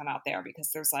 it's going to come out there,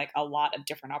 because there's like a lot of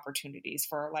different opportunities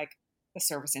for like the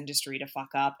service industry to fuck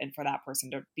up and for that person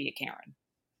to be a Karen.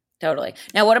 Totally.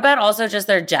 Now, what about also just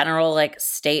their general like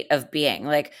state of being?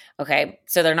 Like, okay,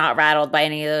 so they're not rattled by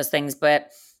any of those things, but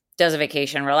does a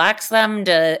vacation relax them?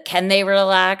 Can they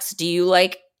relax? Do you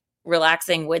like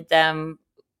relaxing with them?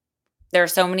 There are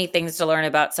so many things to learn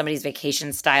about somebody's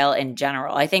vacation style in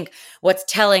general. I think what's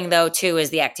telling though too is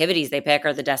the activities they pick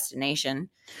or the destination.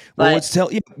 Well,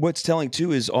 what's telling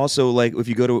too is also like if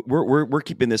you go to we're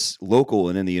keeping this local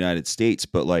and in the United States,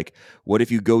 but like what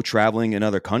if you go traveling in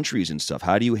other countries and stuff?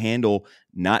 How do you handle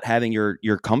not having your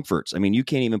comforts? I mean, you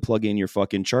can't even plug in your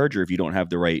fucking charger if you don't have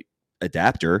the right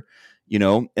adapter, you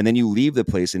know, and then you leave the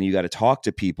place and you got to talk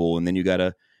to people and then you got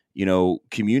to, you know,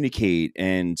 communicate.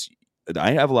 And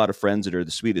I have a lot of friends that are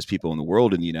the sweetest people in the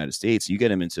world in the United States. You get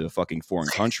them into a fucking foreign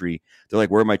country, they're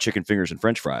like, where are my chicken fingers and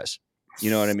French fries? You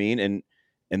know what I mean?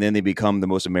 And then they become the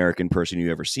most American person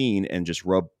you've ever seen and just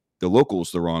rub the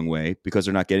locals the wrong way because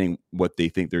they're not getting what they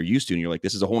think they're used to. And you're like,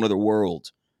 this is a whole other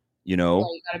world, you know? Yeah,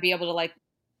 you got to be able to like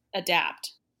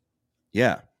adapt.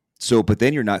 Yeah. So, but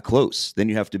then you're not close. Then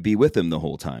you have to be with them the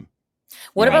whole time.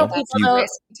 What about people that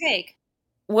take?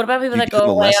 What about people that go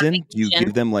away lesson? on vacation? Do you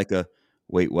give them like a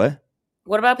wait, what?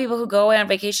 What about people who go away on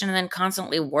vacation and then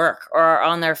constantly work or are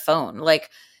on their phone, like,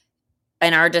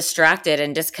 and are distracted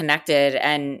and disconnected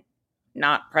and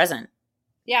not present?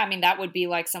 Yeah, I mean, that would be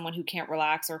like someone who can't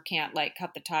relax or can't like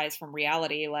cut the ties from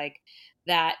reality. Like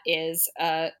that is,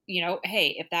 you know,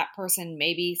 hey, if that person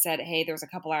maybe said, hey, there's a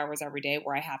couple hours every day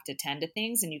where I have to tend to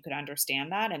things, and you could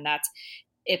understand that. And that's,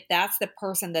 if that's the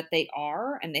person that they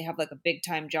are and they have like a big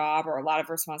time job or a lot of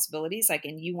responsibilities, like,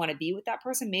 and you want to be with that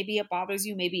person, maybe it bothers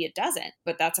you, maybe it doesn't,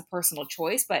 but that's a personal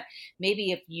choice. But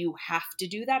maybe if you have to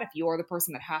do that, if you're the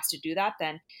person that has to do that,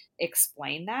 then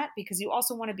explain that, because you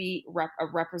also want to be a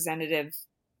representative,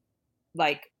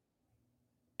 like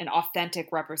an authentic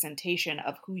representation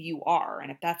of who you are.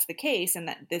 And if that's the case, and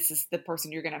that this is the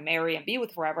person you're going to marry and be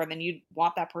with forever, then you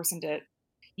want that person to,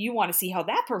 you want to see how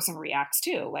that person reacts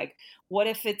too. Like, what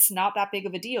if it's not that big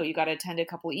of a deal? You got to attend a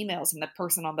couple emails and the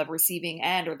person on the receiving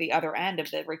end or the other end of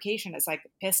the vacation is like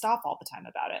pissed off all the time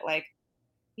about it. Like,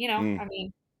 you know, I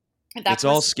mean, it's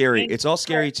all scary. It's all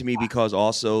scary to me because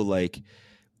also like,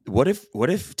 what if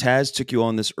Taz took you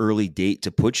on this early date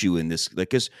to put you in this, like,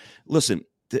 cause listen,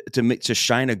 to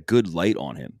shine a good light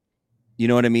on him. You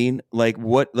know what I mean? Like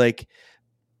what, like,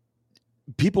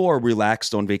 people are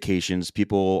relaxed on vacations.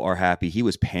 People are happy. He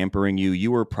was pampering you.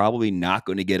 You were probably not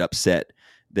going to get upset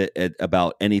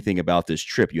about anything about this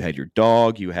trip. You had your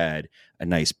dog. You had a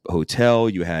nice hotel.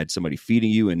 You had somebody feeding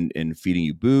you and feeding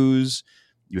you booze.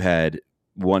 You had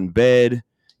one bed.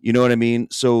 You know what I mean?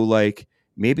 So like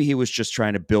maybe he was just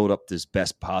trying to build up this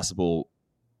best possible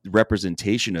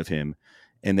representation of him.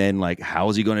 And then like, how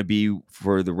is he going to be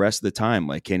for the rest of the time?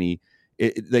 Like, can he?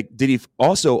 Did he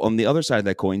also, on the other side of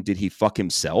that coin, did he fuck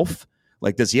himself?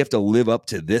 Like, does he have to live up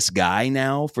to this guy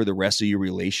now for the rest of your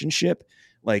relationship?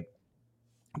 Like,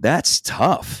 that's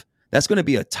tough. That's going to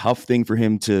be a tough thing for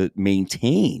him to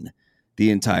maintain the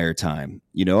entire time.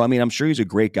 You know, I mean, I'm sure he's a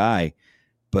great guy,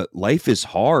 but life is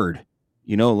hard.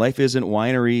 You know, life isn't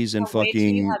wineries and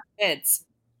fucking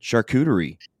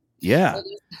charcuterie. Yeah.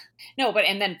 No, but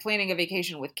and then planning a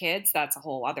vacation with kids, that's a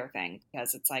whole other thing,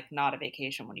 because it's like not a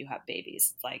vacation when you have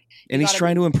babies. It's like, and he's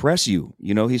trying to impress you.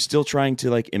 You know, he's still trying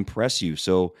to like impress you.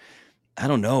 So I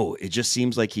don't know. It just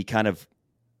seems like he kind of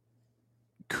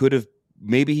could have,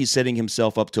 maybe he's setting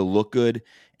himself up to look good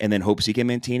and then hopes he can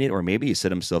maintain it, or maybe he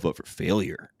set himself up for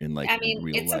failure in like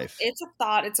real life. It's a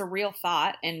thought. It's a real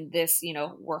thought. And this, you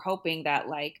know, we're hoping that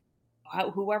like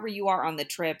whoever you are on the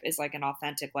trip is like an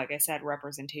authentic, like I said,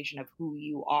 representation of who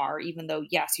you are, even though,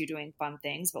 yes, you're doing fun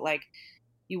things, but like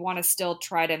you want to still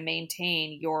try to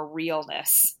maintain your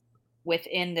realness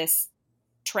within this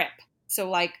trip. So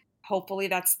like, hopefully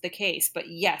that's the case, but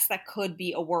yes, that could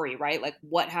be a worry, right? Like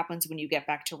what happens when you get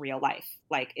back to real life?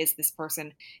 Like, is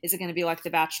it going to be like the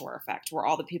Bachelor effect where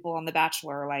all the people on the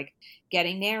Bachelor are like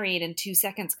getting married in 2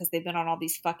 seconds because they've been on all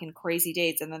these fucking crazy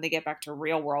dates, and then they get back to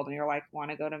real world and you're like,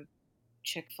 want to go to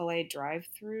Chick-fil-A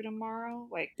drive-through tomorrow?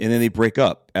 Like, and then they break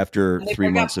up after 3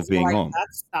 months of being home.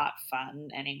 That's not fun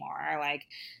anymore. Like,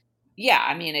 yeah,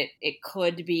 I mean, it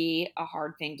could be a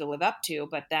hard thing to live up to,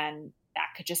 but then that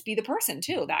could just be the person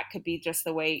too. That could be just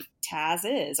the way Taz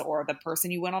is, or the person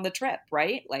you went on the trip,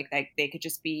 right? Like they could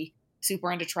just be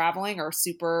super into traveling or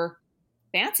super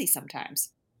fancy sometimes.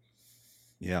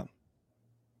 Yeah.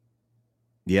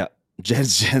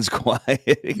 Jen's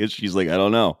quiet because she's like, I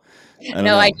don't know.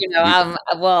 I do know.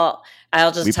 Well,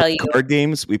 I'll just tell you.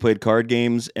 We played card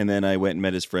games, and then I went and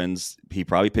met his friends. He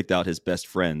probably picked out his best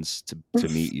friends to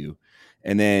meet you.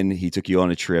 And then he took you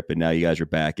on a trip, and now you guys are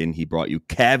back, and he brought you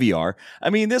caviar. I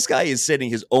mean, this guy is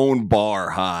setting his own bar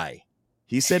high.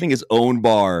 He's setting his own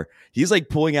bar. He's like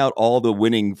pulling out all the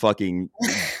winning fucking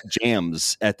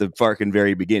jams at the fucking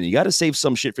very beginning. You got to save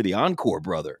some shit for the encore,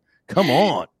 brother. Come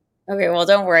on. Okay, well,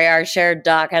 don't worry. Our shared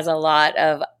doc has a lot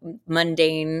of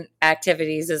mundane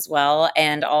activities as well,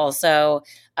 and also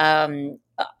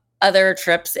other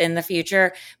trips in the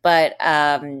future. But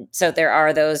so there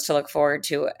are those to look forward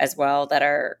to as well that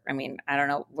are, I mean, I don't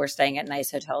know, we're staying at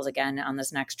nice hotels again on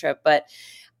this next trip. But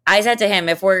I said to him,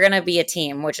 if we're going to be a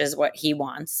team, which is what he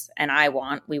wants and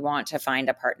we want to find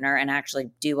a partner and actually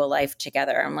do a life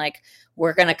together. I'm like,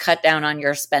 we're going to cut down on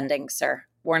your spending, sir.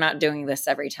 We're not doing this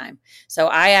every time. So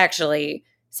I actually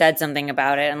said something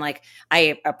about it. And like,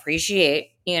 I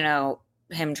appreciate,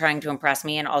 him trying to impress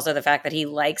me. And also the fact that he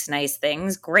likes nice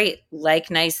things. Great.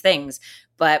 Like nice things,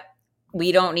 but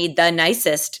we don't need the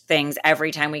nicest things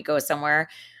every time we go somewhere.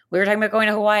 We were talking about going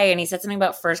to Hawaii and he said something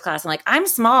about first class. I'm like, I'm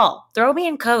small. Throw me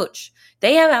in coach.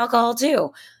 They have alcohol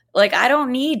too. Like, I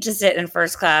don't need to sit in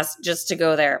first class just to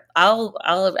go there.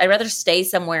 I'd rather stay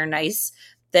somewhere nice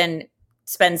than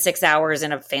spend 6 hours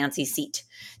in a fancy seat.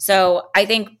 So I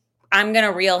think I'm going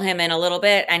to reel him in a little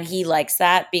bit. And he likes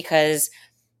that because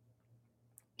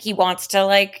he wants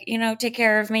to take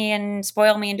care of me and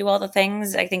spoil me and do all the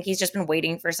things. I think he's just been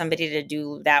waiting for somebody to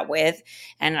do that with.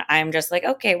 And I'm just like,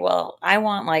 okay, well, I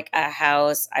want like a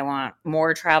house. I want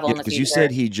more travel in the future. Because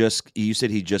you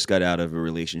said he just got out of a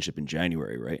relationship in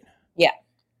January, right? Yeah.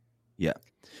 Yeah.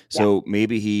 So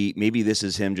maybe this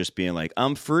is him just being like,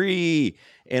 I'm free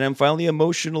and I'm finally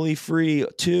emotionally free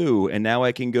too. And now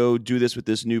I can go do this with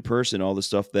this new person, all the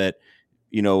stuff that,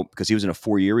 because he was in a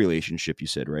 4-year relationship, you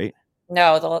said, right?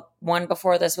 No, the one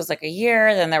before this was like a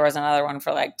year. Then there was another one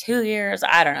for like 2 years.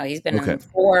 I don't know. He's been in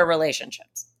 4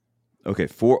 relationships. Okay.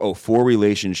 4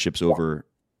 relationships over,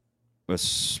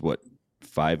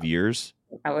 5 years?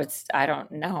 I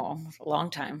don't know. A long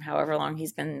time. However long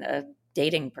he's been a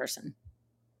dating person.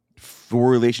 4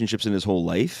 relationships in his whole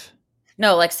life?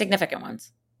 No, like significant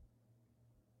ones.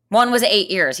 One was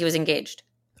 8 years. He was engaged.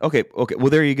 Okay. Well,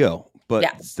 there you go. But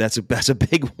that's a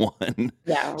big one.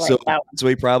 Yeah. Right,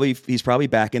 so he's probably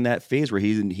back in that phase where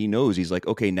he knows, he's like,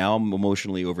 okay, now I'm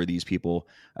emotionally over these people.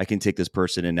 I can take this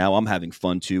person, and now I'm having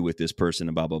fun too with this person,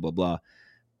 and blah blah blah blah.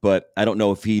 But I don't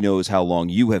know if he knows how long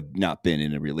you have not been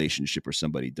in a relationship where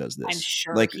somebody does this. I'm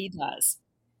sure he does.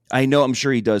 I know, I'm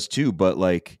sure he does too. But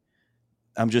like,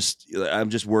 I'm just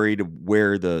worried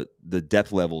where the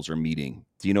depth levels are meeting.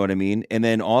 Do you know what I mean? And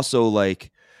then also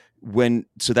like,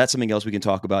 so that's something else we can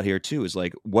talk about here too, is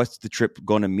like, what's the trip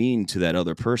going to mean to that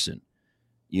other person?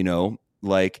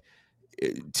 Like,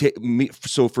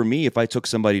 so for me, if I took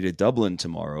somebody to Dublin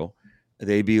tomorrow,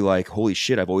 they'd be like, holy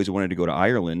shit, I've always wanted to go to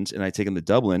Ireland, and I take them to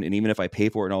Dublin. And even if I pay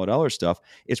for it and all that other stuff,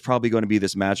 it's probably going to be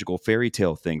this magical fairy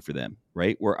tale thing for them,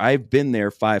 right? Where I've been there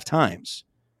 5 times,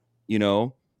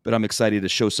 but I'm excited to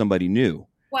show somebody new.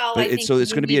 Well, but I think so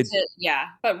it's going to be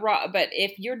but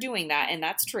if you're doing that, and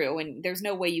that's true, and there's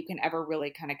no way you can ever really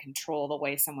kind of control the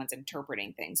way someone's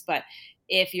interpreting things. But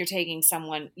if you're taking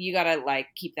someone, you got to like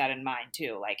keep that in mind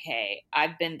too. Like, hey,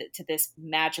 I've been to this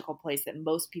magical place that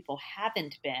most people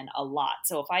haven't been a lot.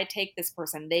 So if I take this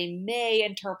person, they may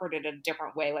interpret it a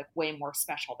different way, like way more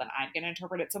special than I'm going to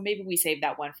interpret it. So maybe we save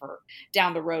that one for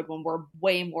down the road when we're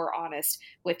way more honest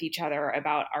with each other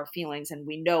about our feelings and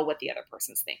we know what the other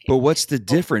person's thinking. But what's the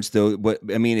difference though?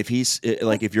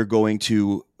 If you're going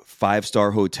to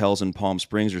 5-star hotels in Palm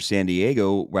Springs or San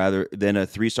Diego rather than a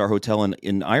 3-star hotel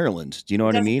in Ireland, do you know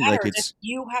what I mean? Matter. Like,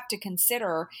 you have to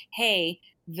consider, hey,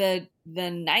 the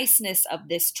niceness of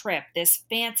this trip, this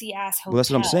fancy ass hotel, well, that's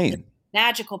what I'm saying,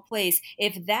 magical place.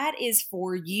 If that is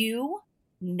for you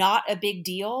not a big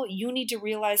deal, you need to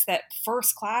realize that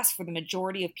first class for the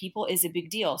majority of people is a big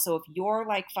deal. So if you're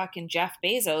like fucking Jeff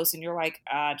Bezos and you're like,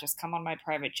 just come on my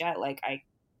private jet, like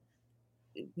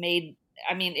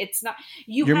it's not.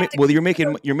 You're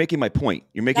making my point.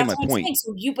 You're making my point.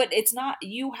 So but it's not.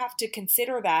 You have to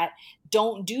consider that.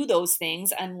 Don't do those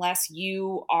things unless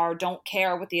you don't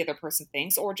care what the other person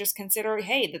thinks, or just consider,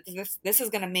 hey, that this is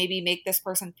going to maybe make this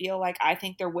person feel like I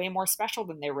think they're way more special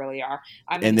than they really are.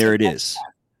 And there it is.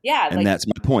 Yeah, and that's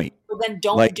my point. So then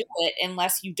don't do it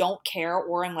unless you don't care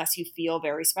or unless you feel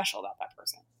very special about that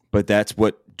person. But that's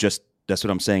what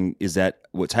I'm saying. Is that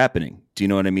what's happening? Do you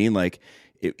know what I mean? Like,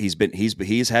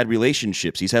 He's had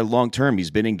relationships. He's had long term.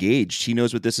 He's been engaged. He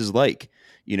knows what this is like,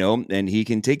 and he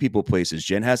can take people places.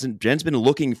 Jen's been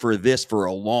looking for this for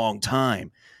a long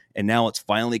time. And now it's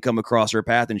finally come across her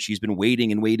path, and she's been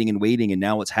waiting and waiting and waiting, and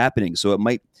now it's happening. So it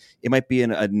might be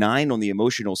a 9 on the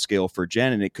emotional scale for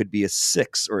Jen, and it could be a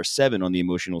 6 or a 7 on the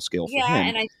emotional scale for him. Yeah,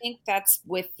 and I think that's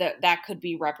that could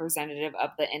be representative of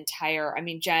the entire. I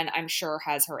mean, Jen, I'm sure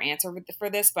has her answer for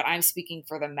this, but I'm speaking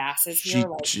for the masses here.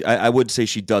 I would say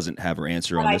she doesn't have her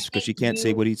answer on this because she can't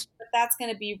say what he's. But that's going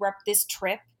to be this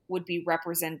trip would be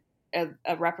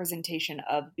a representation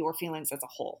of your feelings as a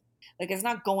whole. Like, it's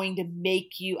not going to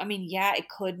make you, I mean, yeah, it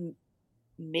could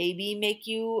maybe make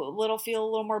you feel a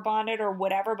little more bonded or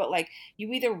whatever, but like,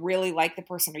 you either really like the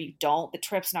person or you don't. The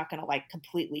trip's not going to like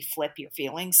completely flip your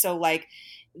feelings. So like,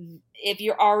 if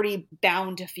you're already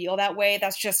bound to feel that way,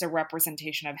 that's just a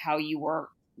representation of how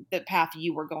the path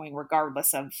you were going,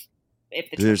 regardless of if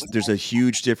the trip there's a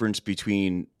huge difference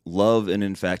between love and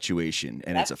infatuation,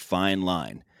 and it's a fine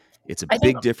line. It's a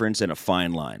big difference and a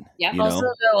fine line. Yeah. Also,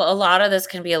 though, a lot of this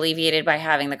can be alleviated by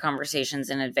having the conversations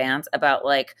in advance about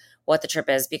like what the trip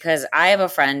is. Because I have a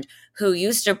friend who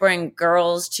used to bring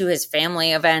girls to his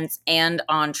family events and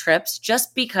on trips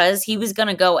just because he was going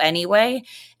to go anyway.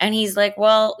 And he's like,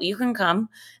 well, you can come.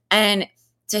 And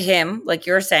to him, like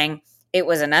you're saying, it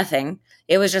was a nothing.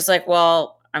 It was just like,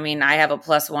 well, I mean, I have a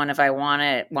 +1 if I want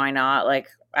it. Why not? Like,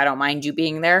 I don't mind you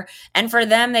being there. And for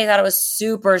them, they thought it was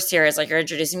super serious. Like, you're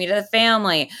introducing me to the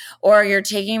family, or you're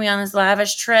taking me on this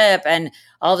lavish trip and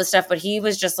all this stuff. But he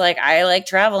was just like, I like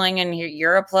traveling and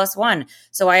you're a +1.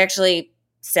 So I actually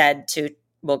said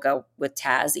we'll go with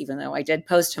Taz, even though I did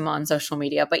post him on social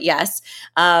media. But yes,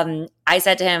 I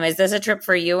said to him, is this a trip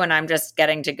for you? And I'm just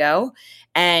getting to go.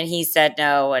 And he said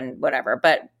no and whatever.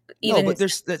 But no, but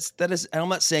that is, I'm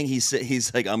not saying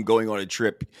he's like, I'm going on a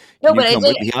trip. No, but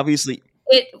he obviously.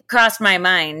 It crossed my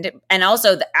mind. And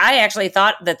also I actually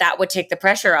thought that would take the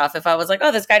pressure off if I was like, oh,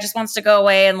 this guy just wants to go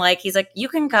away. And like, he's like, you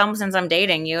can come since I'm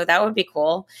dating you. That would be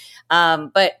cool.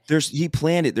 But he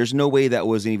planned it. There's no way that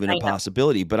wasn't even a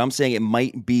possibility, but I'm saying it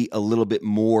might be a little bit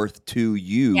more to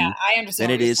you I understand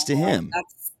than it is to him.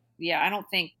 I don't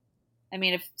think, I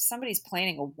mean, if somebody's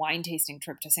planning a wine tasting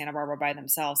trip to Santa Barbara by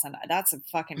themselves, and that's a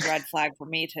fucking red flag for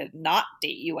me to not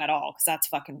date you at all, because that's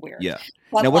fucking weird. Yeah.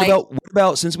 But now, what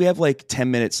about since we have like 10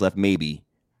 minutes left, maybe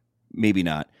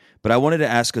not. But I wanted to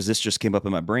ask, because this just came up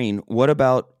in my brain, what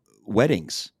about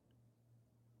weddings?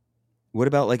 What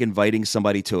about like inviting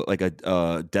somebody to like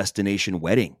a destination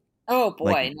wedding? Oh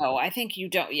boy, no, I think you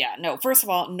don't. Yeah, no. First of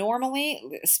all,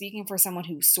 normally, speaking for someone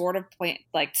who sort of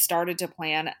started to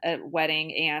plan a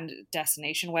wedding and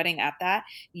destination wedding at that,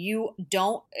 you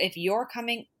don't, if you're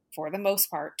coming for the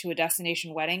most part to a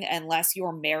destination wedding, unless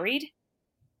you're married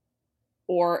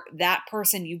or that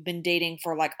person you've been dating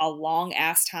for like a long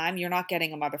ass time, you're not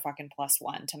getting a motherfucking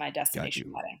 +1 to my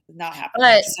destination wedding. It's not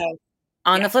happening. But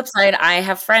on the flip side, I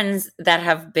have friends that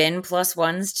have been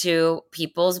 +1s to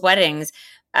people's weddings.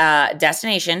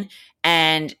 Destination,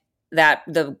 and that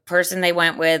the person they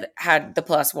went with had the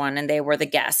 +1 and they were the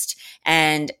guest,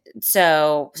 and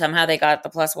so somehow they got the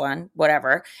 +1,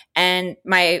 whatever. And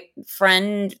my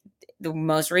friend, the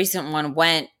most recent one,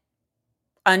 went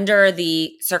under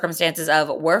the circumstances of,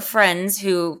 we're friends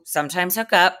who sometimes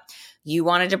hook up. You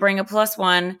wanted to bring a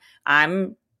 +1.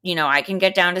 I can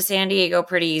get down to San Diego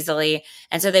pretty easily.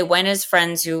 And so they went as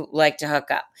friends who like to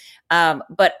hook up.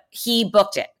 But he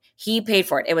booked it. He paid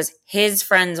for it. It was his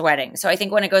friend's wedding. So I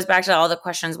think when it goes back to all the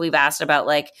questions we've asked about,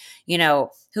 like,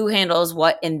 who handles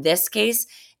what in this case,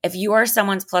 if you are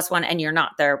someone's +1 and you're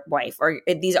not their wife, or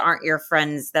these aren't your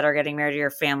friends that are getting married to your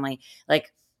family,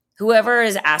 like whoever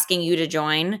is asking you to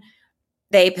join,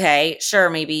 they pay.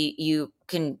 Sure, maybe you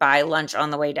can buy lunch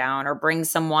on the way down or bring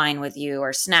some wine with you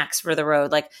or snacks for the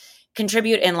road, like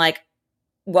contribute in like,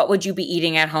 what would you be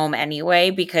eating at home anyway?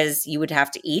 Because you would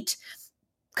have to eat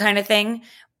kind of thing.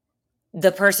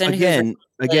 The person again,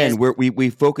 we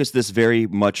focus this very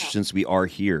much since we are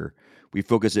here. We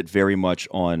focus it very much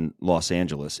on Los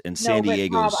Angeles and San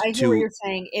Diego. Rob, I hear what you're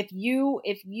saying. If you,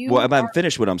 I'm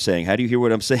finished what I'm saying. How do you hear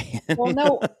what I'm saying?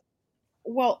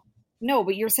 No,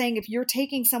 but you're saying if you're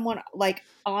taking someone like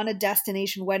on a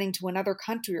destination wedding to another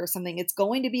country or something, it's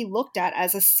going to be looked at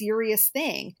as a serious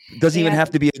thing. It doesn't even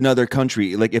have to be another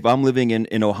country. Like if I'm living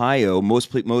in Ohio,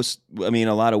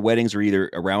 a lot of weddings are either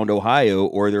around Ohio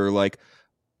or they're like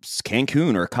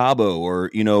Cancun or Cabo or,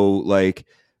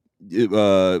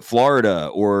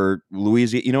 Florida or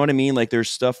Louisiana. You know what I mean? Like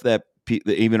there's stuff that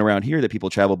even around here that people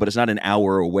travel, but it's not an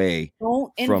hour away.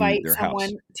 Don't invite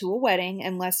someone to a wedding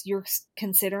unless you're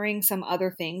considering some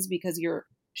other things because you're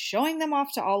showing them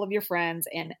off to all of your friends,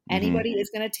 and anybody is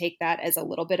going to take that as a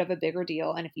little bit of a bigger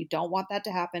deal. And if you don't want that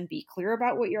to happen, be clear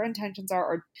about what your intentions are,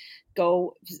 or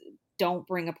don't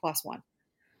bring a plus one.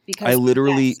 Because I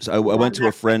literally, I went to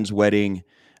a friend's wedding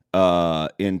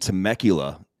in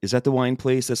Temecula. Is that the wine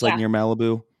place that's like near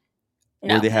Malibu?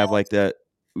 No. Where they have like that?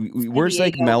 Where's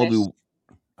like Malibu?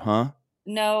 Huh?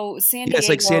 No, San Diego. Yeah, it's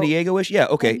like San Diego-ish. Yeah,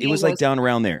 okay. It was like down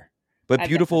around there. But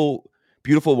beautiful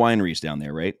wineries down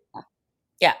there, right?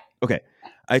 Yeah. Okay.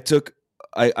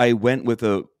 I went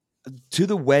to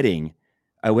the wedding.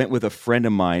 I went with a friend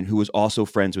of mine who was also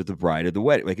friends with the bride of the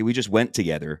wedding. Like we just went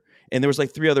together, and there was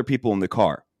like 3 other people in the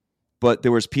car, but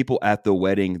there was people at the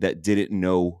wedding that didn't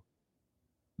know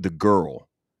the girl.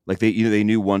 Like they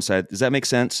knew one side. Does that make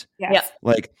sense? Yes. Yeah.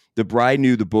 Like the bride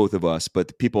knew the both of us, but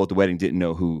the people at the wedding didn't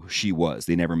know who she was.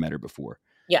 They never met her before.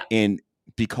 Yeah. And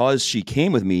because she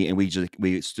came with me and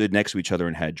we stood next to each other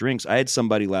and had drinks, I had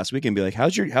somebody last weekend be like,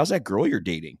 how's that girl you're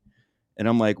dating? And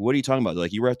I'm like, what are you talking about? They're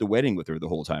like, you were at the wedding with her the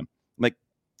whole time. I'm like,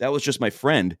 that was just my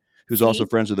friend who's also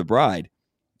friends with the bride.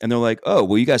 And they're like, oh,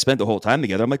 well, you guys spent the whole time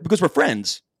together. I'm like, because we're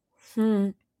friends.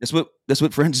 That's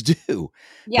what friends do.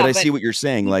 Yeah, but I see what you're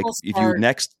saying. Like if you're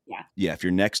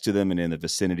next to them and in the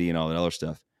vicinity and all that other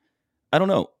stuff. I don't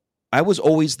know. I was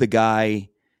always the guy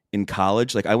in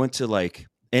college. Like I went to like,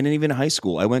 and even in high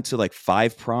school, I went to like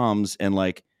 5 proms and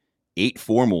like 8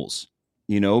 formals,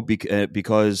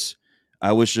 because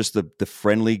I was just the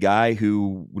friendly guy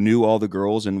who knew all the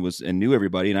girls and knew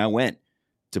everybody. And I went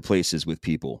to places with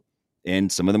people, and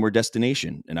some of them were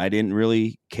destination, and I didn't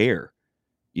really care,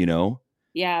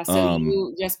 Yeah. So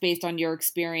you, just based on your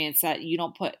experience, that you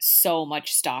don't put so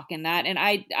much stock in that. And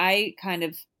I kind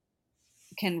of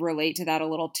can relate to that a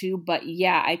little too. But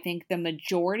yeah, I think the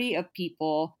majority of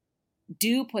people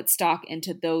do put stock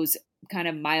into those kind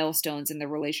of milestones in the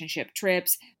relationship: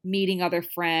 trips, meeting other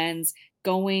friends,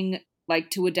 going like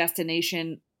to a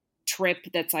destination trip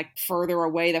that's like further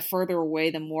away. The further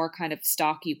away, the more kind of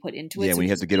stock you put into it. Yeah, so when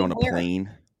you have to get on a plane.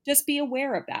 Just be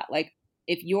aware of that. Like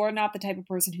if you're not the type of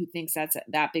person who thinks that's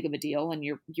that big of a deal, and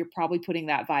you're probably putting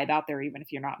that vibe out there even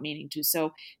if you're not meaning to.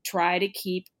 So try to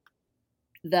keep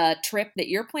the trip that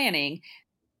you're planning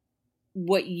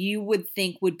what you would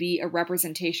think would be a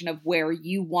representation of where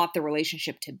you want the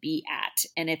relationship to be at.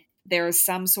 And if there's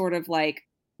some sort of like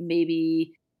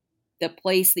maybe the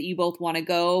place that you both want to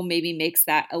go maybe makes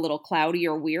that a little cloudy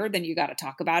or weird, then you got to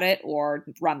talk about it or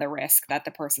run the risk that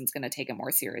the person's going to take it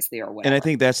more seriously or whatever. And I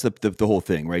think that's the whole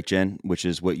thing, right, Jen? Which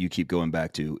is what you keep going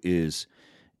back to is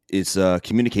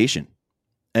communication.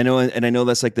 I know, and I know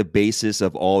that's like the basis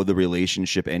of all the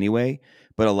relationship anyway.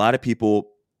 But a lot of people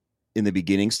in the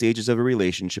beginning stages of a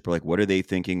relationship are like, what are they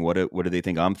thinking? What do they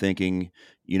think I'm thinking?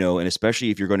 And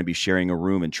especially if you're going to be sharing a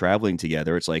room and traveling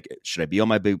together, it's like, should I be on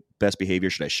my best behavior?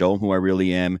 Should I show him who I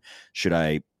really am?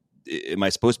 Am I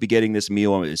supposed to be getting this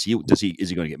meal? Is he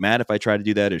going to get mad if I try to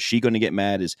do that? Is she going to get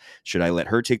mad? Should I let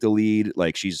her take the lead?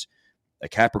 Like she's a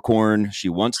Capricorn. She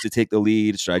wants to take the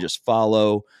lead. Should I just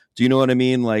follow? Do you know what I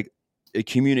mean? Like a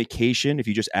communication, if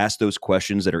you just ask those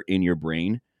questions that are in your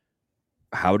brain,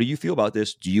 how do you feel about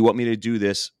this? Do you want me to do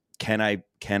this? Can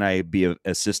I be of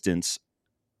assistance?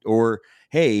 Or,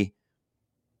 hey,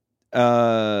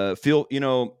 I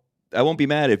won't be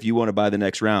mad if you want to buy the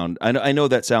next round. I know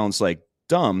that sounds like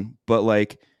dumb, but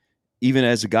like even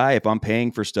as a guy, if I'm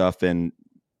paying for stuff and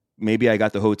maybe I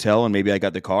got the hotel and maybe I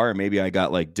got the car and maybe I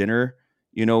got like dinner,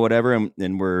 whatever,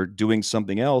 and we're doing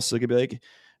something else, I could be like,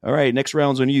 all right, next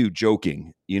round's on you,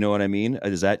 joking. You know what I mean?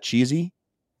 Is that cheesy?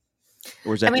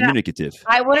 Or is that communicative?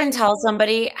 I wouldn't tell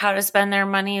somebody how to spend their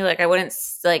money. Like I wouldn't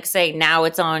like say, now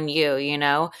it's on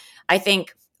you, I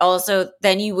think also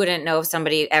then you wouldn't know if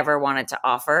somebody ever wanted to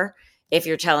offer if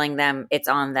you're telling them it's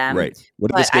on them. Right. What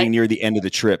if it's getting near the end of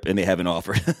the trip and they haven't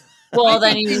offered? Well,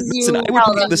 then listen,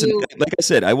 like I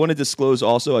said, I want to disclose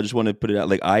also. I just want to put it out.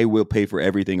 Like I will pay for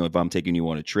everything if I'm taking you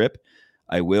on a trip.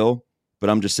 I will.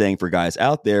 But I'm just saying for guys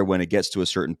out there, when it gets to a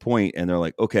certain point and they're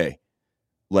like, okay,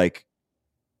 like,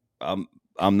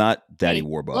 I'm not Daddy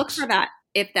Warbucks. Look for that.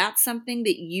 If that's something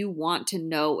that you want to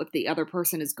know if the other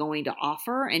person is going to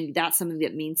offer, and that's something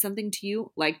that means something to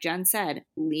you, like Jen said,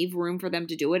 leave room for them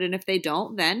to do it. And if they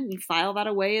don't, then you file that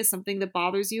away as something that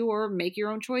bothers you or make your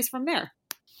own choice from there.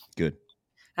 Good.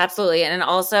 Absolutely. And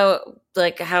also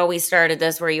like how we started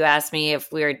this, where you asked me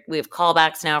if we have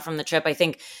callbacks now from the trip. I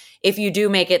think if you do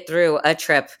make it through a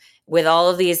trip with all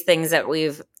of these things that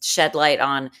we've shed light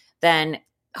on, then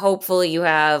hopefully you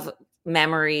have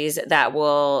memories that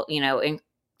will,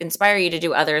 inspire you to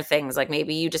do other things. Like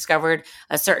maybe you discovered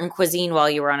a certain cuisine while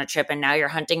you were on a trip and now you're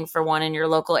hunting for one in your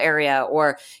local area,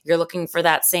 or you're looking for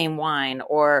that same wine,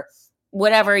 or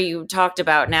whatever you talked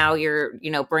about, now you're,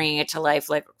 bringing it to life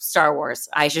like Star Wars.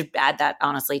 I should add that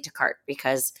honestly to cart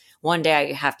because one day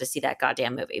I have to see that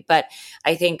goddamn movie. But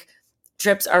I think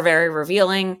trips are very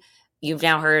revealing. You've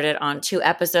now heard it on 2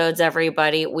 episodes,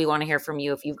 everybody. We want to hear from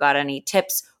you if you've got any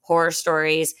tips, horror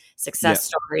stories, success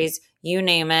stories, you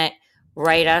name it.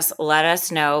 Write us, let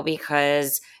us know,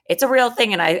 because it's a real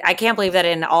thing. And I can't believe that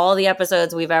in all the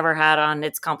episodes we've ever had on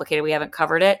It's Complicated, we haven't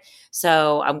covered it.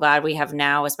 So I'm glad we have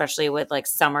now, especially with like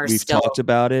summer still. We've talked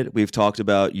about it. We've talked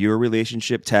about your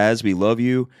relationship. Taz, we love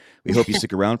you. We hope you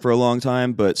stick around for a long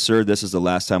time. But sir, this is the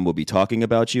last time we'll be talking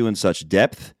about you in such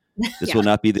depth. This will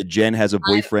not be the Jen Has a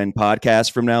Boyfriend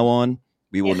podcast from now on.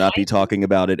 We will not be talking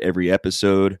about it every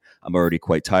episode. I'm already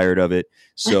quite tired of it.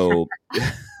 So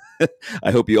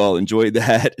I hope you all enjoyed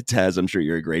that. Taz, I'm sure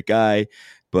you're a great guy,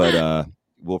 but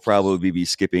we'll probably be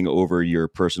skipping over your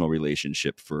personal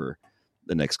relationship for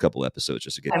the next couple episodes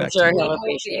just to get back to it. I hope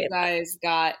you guys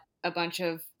got a bunch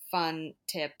of fun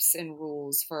tips and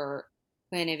rules for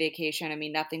planning a vacation. I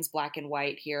mean, nothing's black and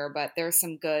white here, but there's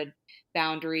some good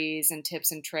boundaries and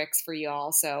tips and tricks for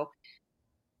y'all. So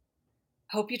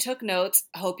hope you took notes.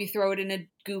 Hope you throw it in a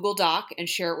Google Doc and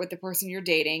share it with the person you're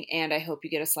dating. And I hope you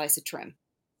get a slice of trim.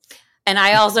 And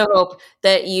I also hope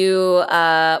that you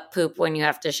poop when you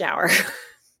have to shower.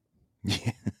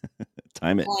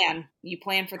 Time it. You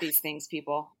plan for these things,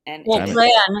 people. And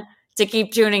plan to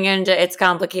keep tuning into It's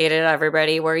Complicated,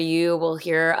 everybody, where you will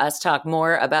hear us talk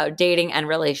more about dating and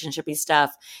relationshipy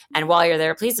stuff. And while you're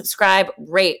there, please subscribe,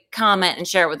 rate, comment, and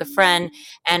share it with a friend.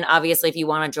 And obviously, if you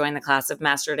want to join the class of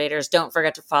Master Daters, don't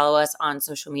forget to follow us on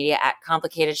social media at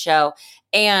Complicated Show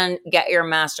and get your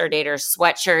Master Daters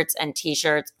sweatshirts and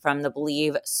t-shirts from the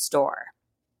Believe store.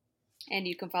 And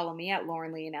you can follow me at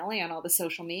Lauren Leonelli on all the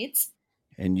social medias.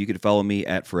 And you can follow me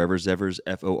at Forever's Evers,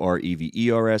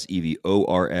 Forevers,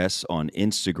 EVORS on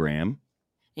Instagram.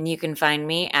 And you can find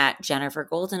me at Jennifer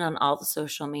Golden on all the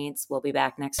social medias. We'll be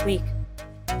back next week.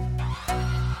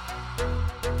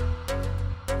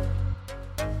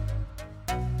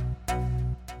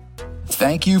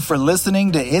 Thank you for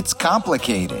listening to It's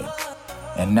Complicated.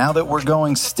 And now that we're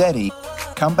going steady,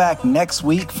 come back next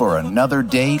week for another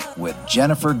date with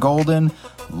Jennifer Golden,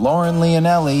 Lauren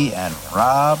Leonelli, and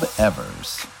Rob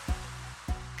Evers.